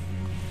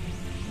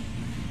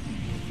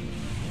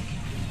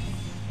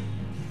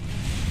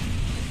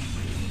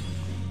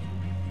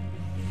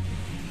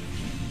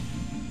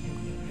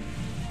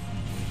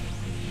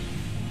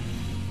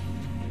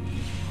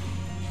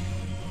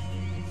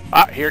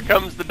 Ah, here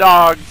comes the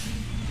dogs.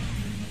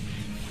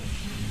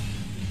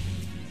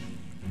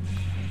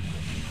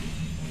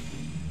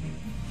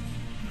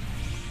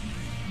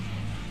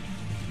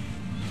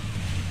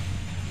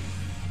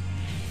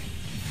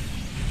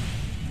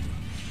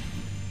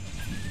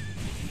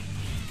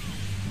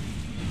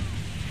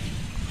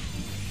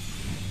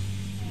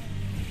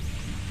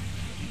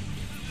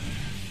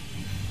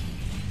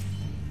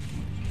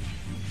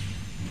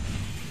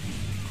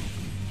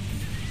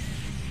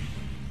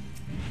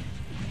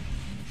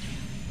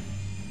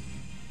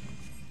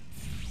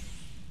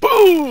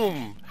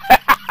 Boom!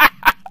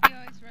 He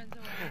always runs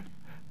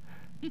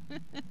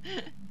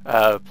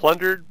away.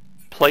 Plundered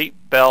plate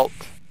belt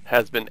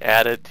has been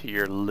added to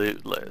your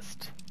loot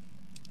list.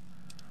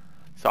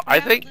 So I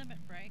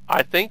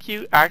think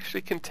you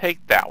actually can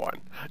take that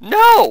one.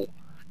 No!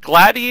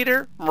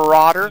 Gladiator,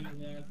 Marauder.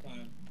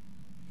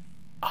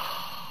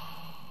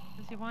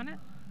 Does he want it?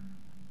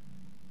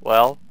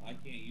 Well, I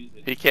can't use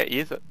it. he can't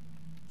use it.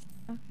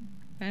 Okay.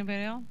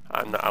 Anybody else?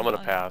 I'm gonna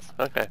pass.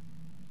 Okay,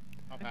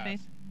 I'll Okay. pass.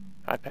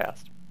 I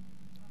passed.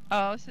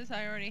 Oh, it says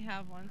I already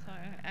have one, so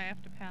I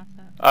have to pass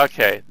it.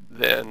 Okay,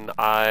 then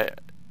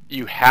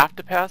you have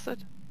to pass it.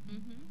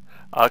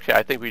 Mm-hmm. Okay,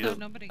 I think we So just.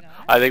 nobody got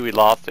it? I think we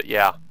lost it.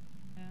 Yeah.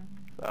 Yeah.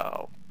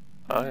 So.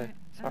 Okay. Alright,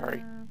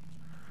 Sorry.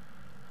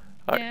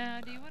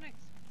 Yeah, do you want to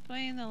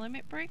explain the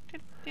limit break to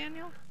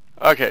Daniel?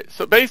 Okay,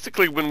 so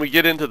basically, when we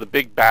get into the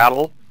big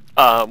battle,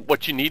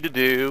 what you need to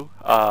do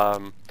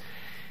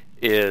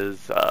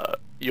is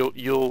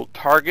you'll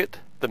target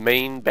the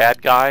main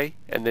bad guy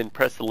and then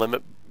press the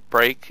limit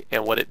break.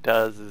 And what it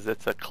does is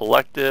it's a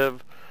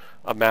collective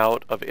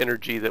amount of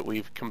energy that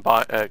we've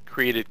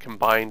created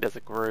combined as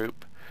a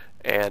group,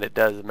 and it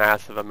does a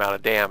massive amount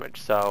of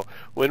damage. So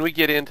when we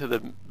get into the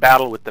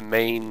battle with the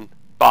main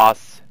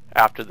boss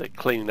after the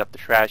cleaning up the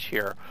trash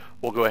here,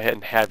 we'll go ahead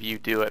and have you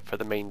do it for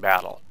the main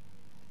battle.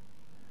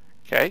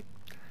 Okay?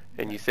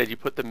 And you said you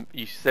put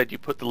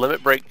the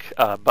limit break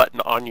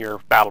button on your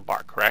battle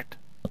bar, correct?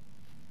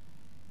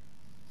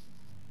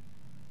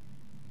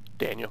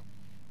 Daniel.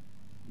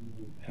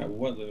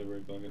 What limit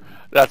break button?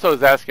 That's what I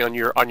was asking.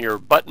 On your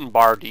button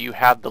bar, do you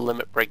have the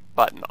limit break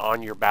button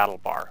on your battle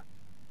bar?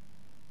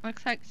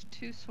 Looks like it's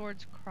two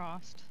swords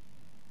crossed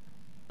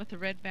with a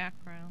red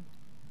background.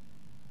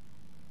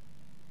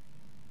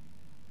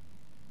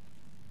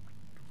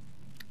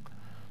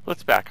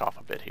 Let's back off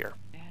a bit here.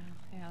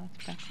 Yeah,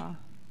 let's back off.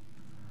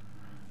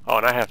 Oh,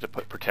 and I have to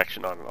put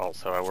protection on it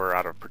also. We're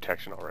out of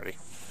protection already.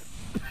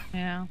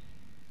 Yeah.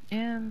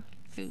 And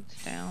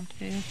food's down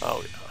too.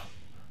 Oh, yeah.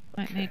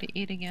 Might need to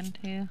eat again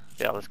too.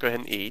 Yeah, let's go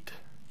ahead and eat.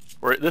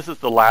 This is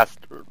the last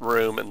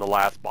room and the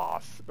last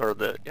boss.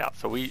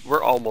 So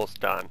we're almost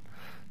done.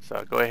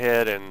 So go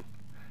ahead and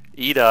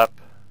eat up.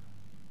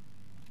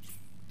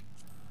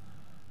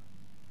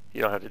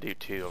 You don't have to do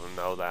two of them,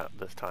 know that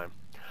this time.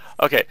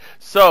 Okay,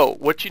 so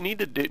what you need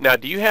to do now,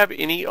 do you have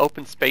any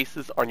open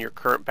spaces on your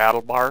current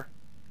battle bar,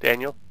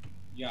 Daniel?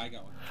 Yeah, I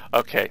got one.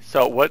 Okay,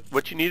 so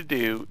what you need to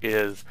do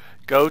is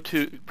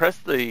press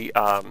the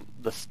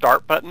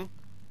start button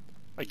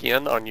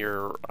again on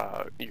your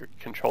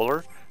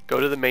controller. Go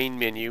to the main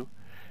menu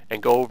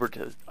and go over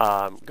to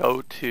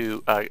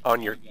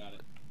on your. Got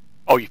it.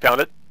 Oh, you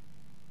found it?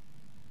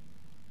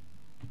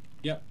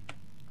 Yep.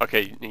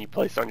 Okay, and you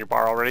placed it on your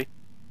bar already?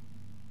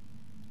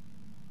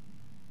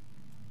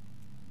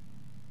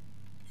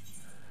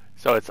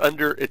 So it's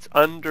under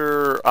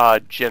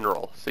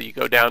general. So you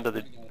go down to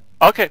the.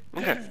 Okay.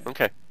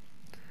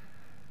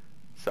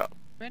 So.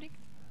 Ready?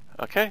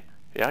 Okay.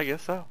 Yeah, I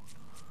guess so.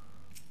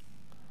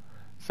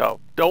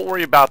 So don't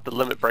worry about the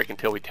limit break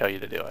until we tell you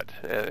to do it,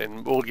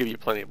 and we'll give you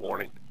plenty of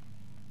warning.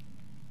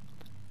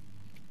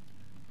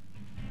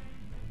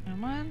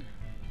 And 1,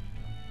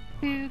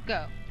 2,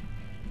 go.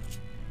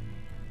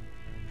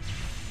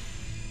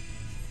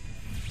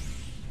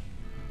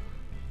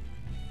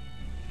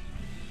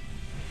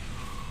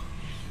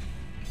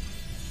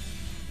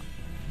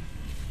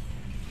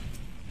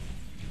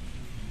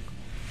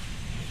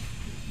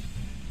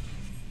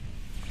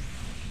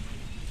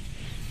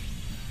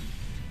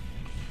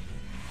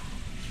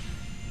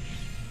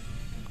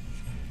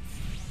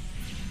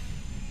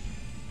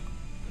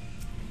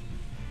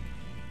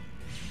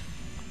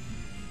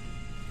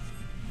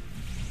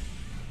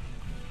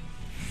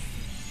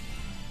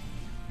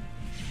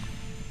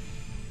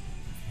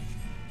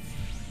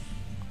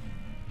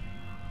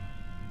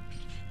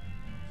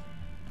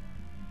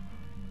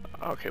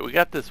 Okay, we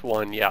got this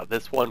one. Yeah,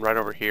 this one right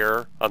over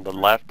here on the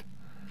left.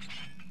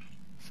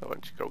 So why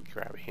don't you go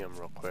grab him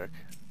real quick?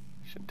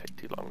 Shouldn't take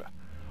too long.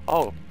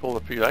 Oh, pulled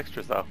a few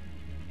extras though.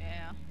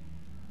 Yeah.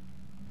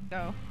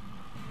 Go.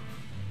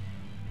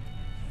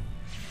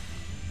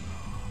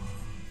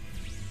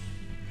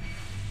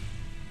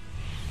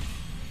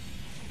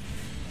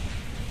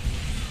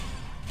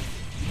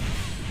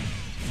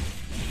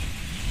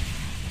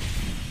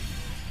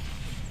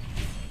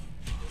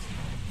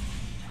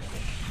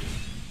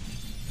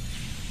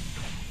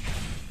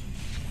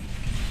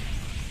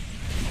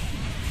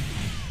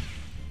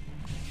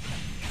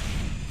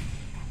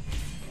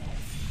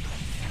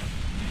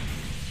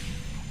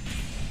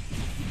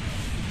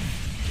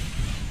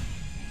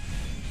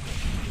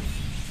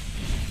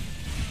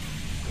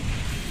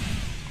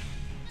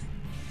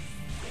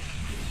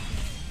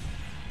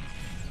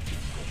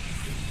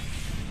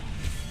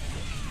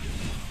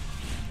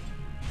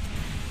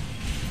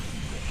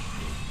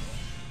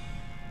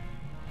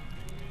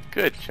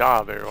 Good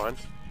job, everyone.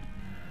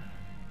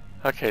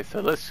 Okay,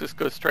 so let's just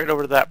go straight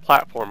over to that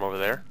platform over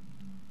there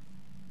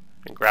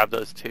and grab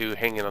those two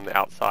hanging on the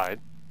outside.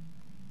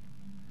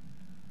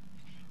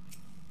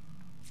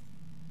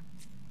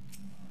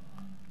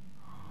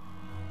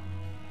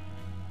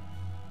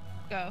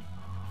 Go.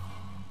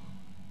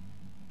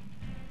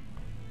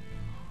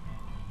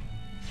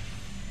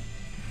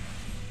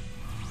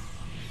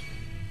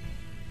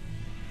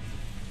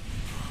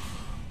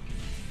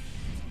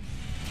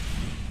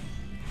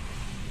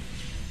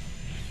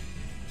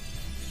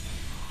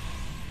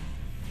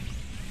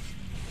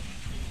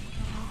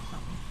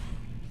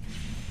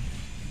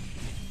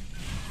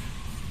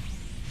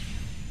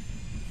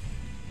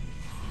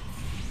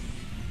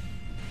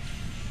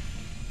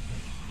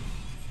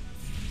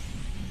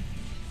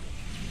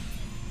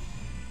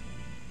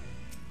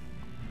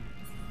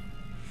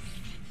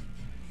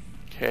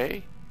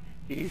 Okay,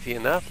 easy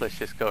enough. Let's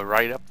just go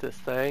right up this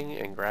thing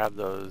and grab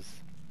those.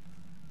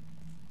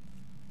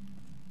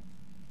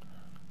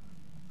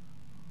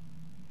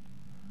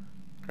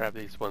 Grab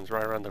these ones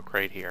right around the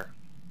crate here.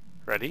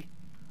 Ready?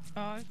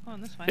 Oh, I was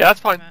going this way. Yeah,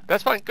 that's fine.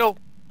 That's fine. Go.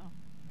 Oh,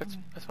 That's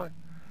okay. that's fine.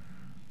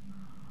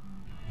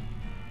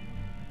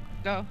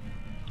 Go.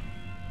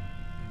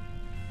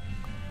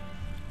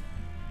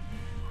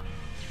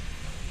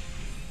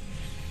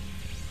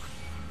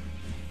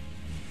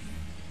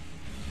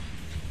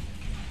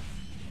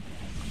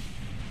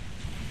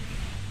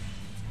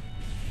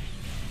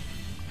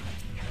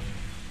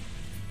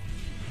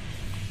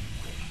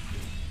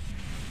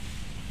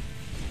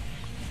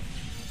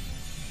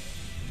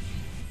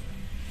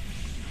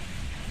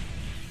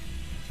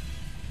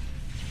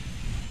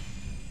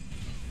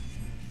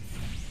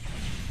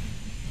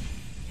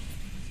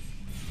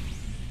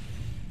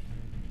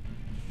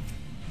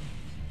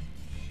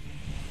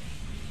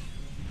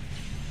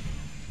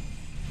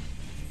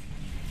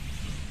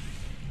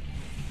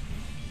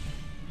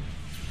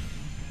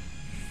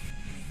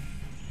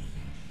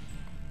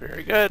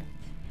 Very good.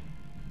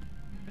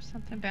 There's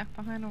something back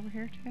behind over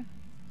here too?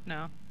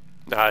 No.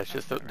 No, it's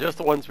just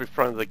the ones in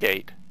front of the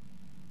gate.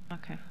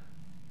 Okay.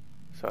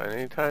 So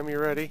anytime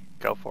you're ready,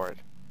 go for it.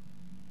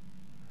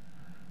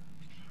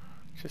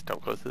 Just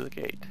don't go through the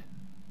gate.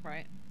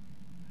 Right.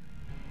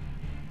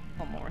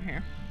 One more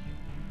here.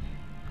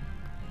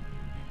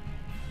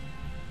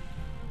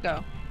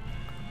 Go.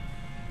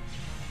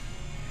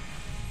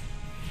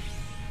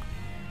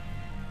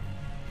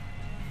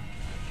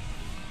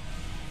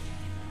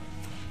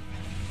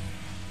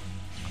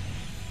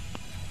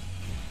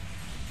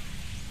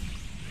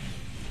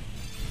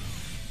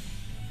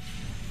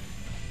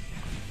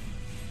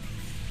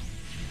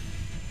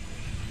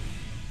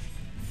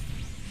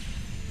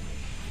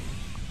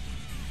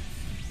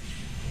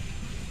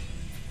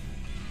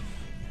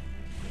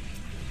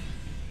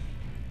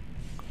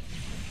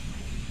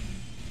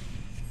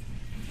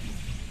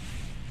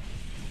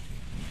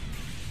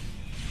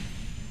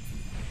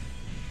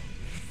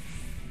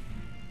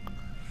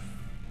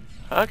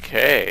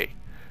 Okay,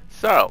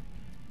 so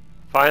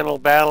final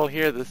battle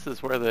here. This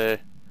is where the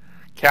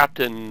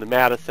Captain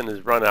Madison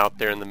is run out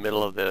there in the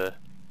middle of the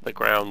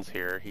grounds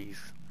here.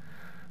 He's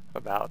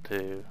about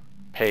to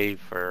pay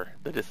for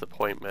the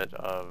disappointment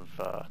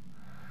of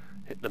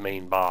the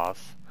main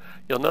boss.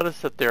 You'll notice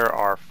that there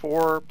are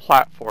 4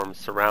 platforms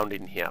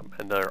surrounding him,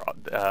 and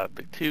the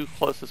 2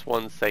 closest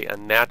ones say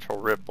unnatural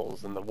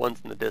ripples, and the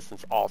ones in the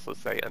distance also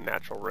say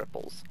unnatural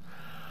ripples.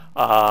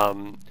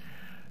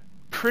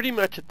 Pretty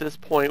much at this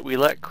point, we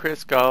let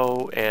Chris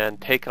go and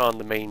take on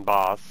the main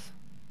boss,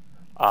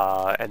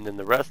 and then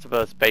the rest of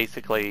us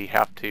basically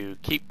have to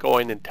keep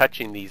going and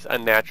touching these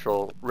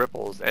unnatural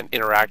ripples and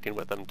interacting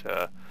with them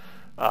to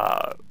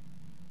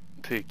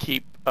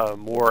keep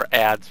more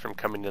ads from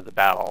coming to the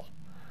battle.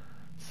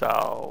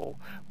 So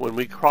when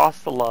we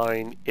cross the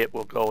line, it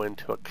will go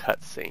into a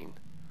cutscene.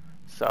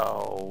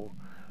 So,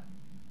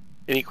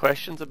 any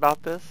questions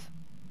about this?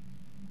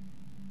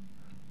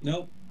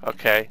 Nope.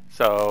 Okay,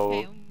 so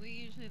Okay, we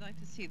usually like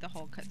to see the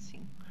whole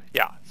cutscene.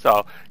 yeah,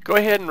 so go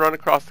ahead and run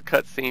across the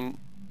cutscene,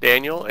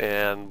 Daniel,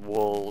 and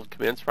we'll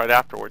commence right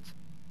afterwards.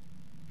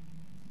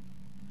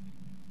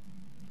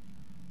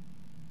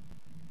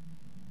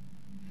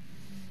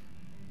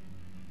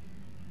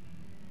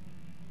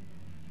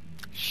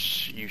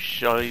 Shh, you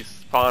shitty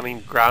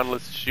spawning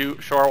groundless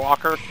shore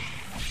walker.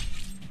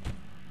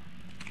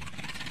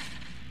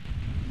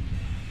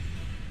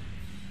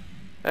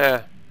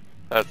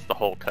 That's the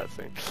whole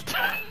cutscene.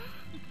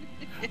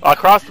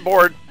 Across the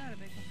board. Not a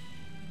big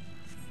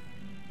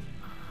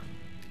one.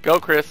 Go,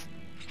 Chris.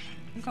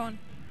 I'm going.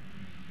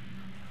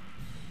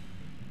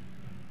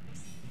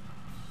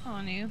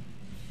 On you.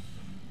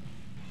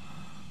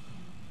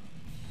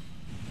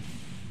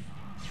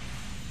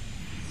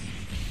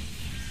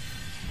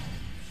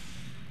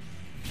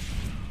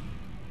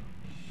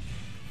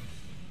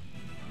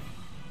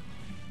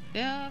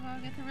 Yeah,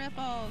 go get the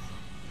ripples.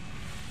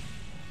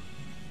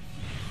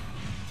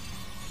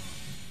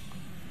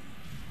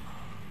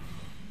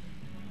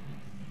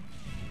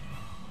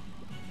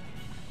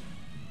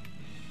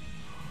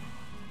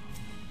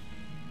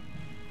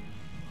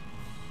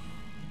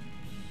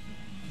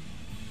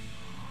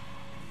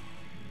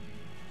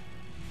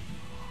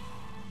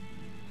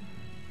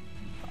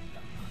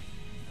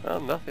 Oh,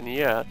 nothing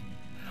yet.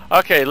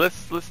 Okay,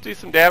 let's do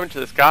some damage to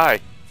this guy.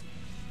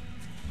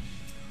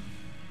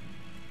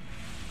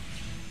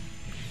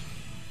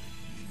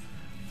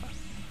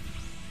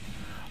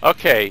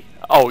 Okay.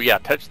 Oh yeah,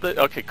 touch the.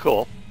 Okay,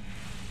 cool.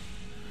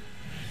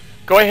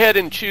 Go ahead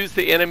and choose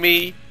the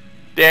enemy,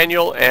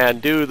 Daniel,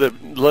 and do the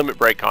limit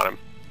break on him.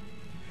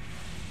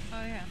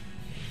 Oh yeah.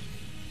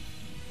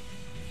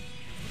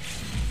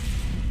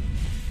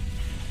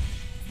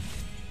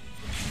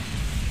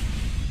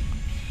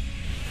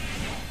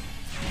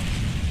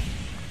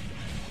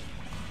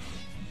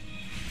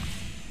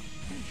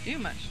 Didn't do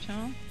much to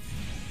him.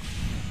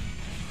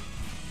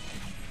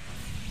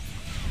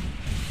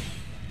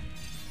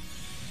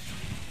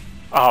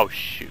 Oh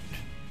shoot.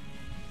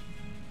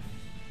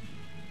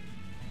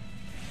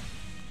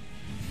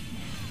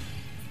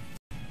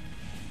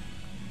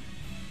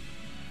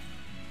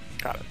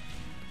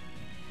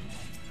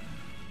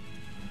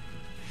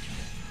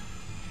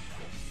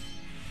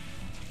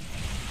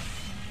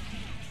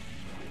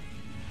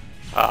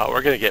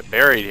 We're gonna get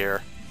buried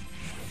here.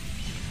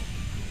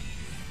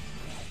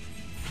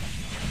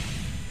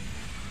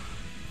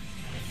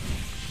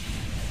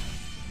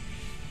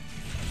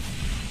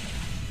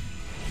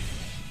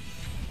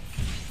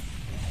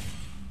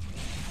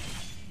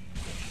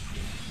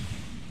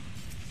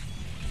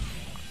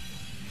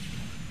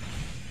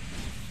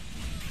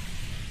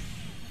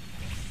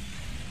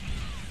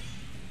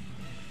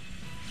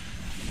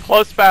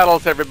 Close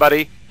battles,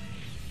 everybody.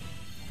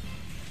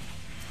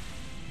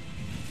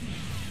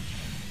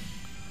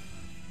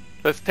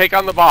 Let's take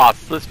on the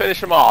boss. Let's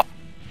finish him off.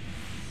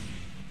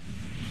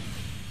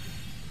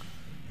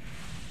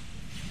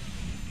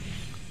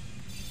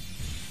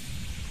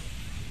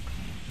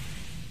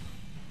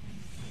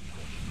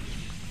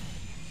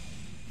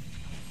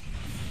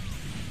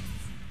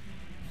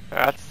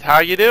 That's how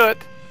you do it.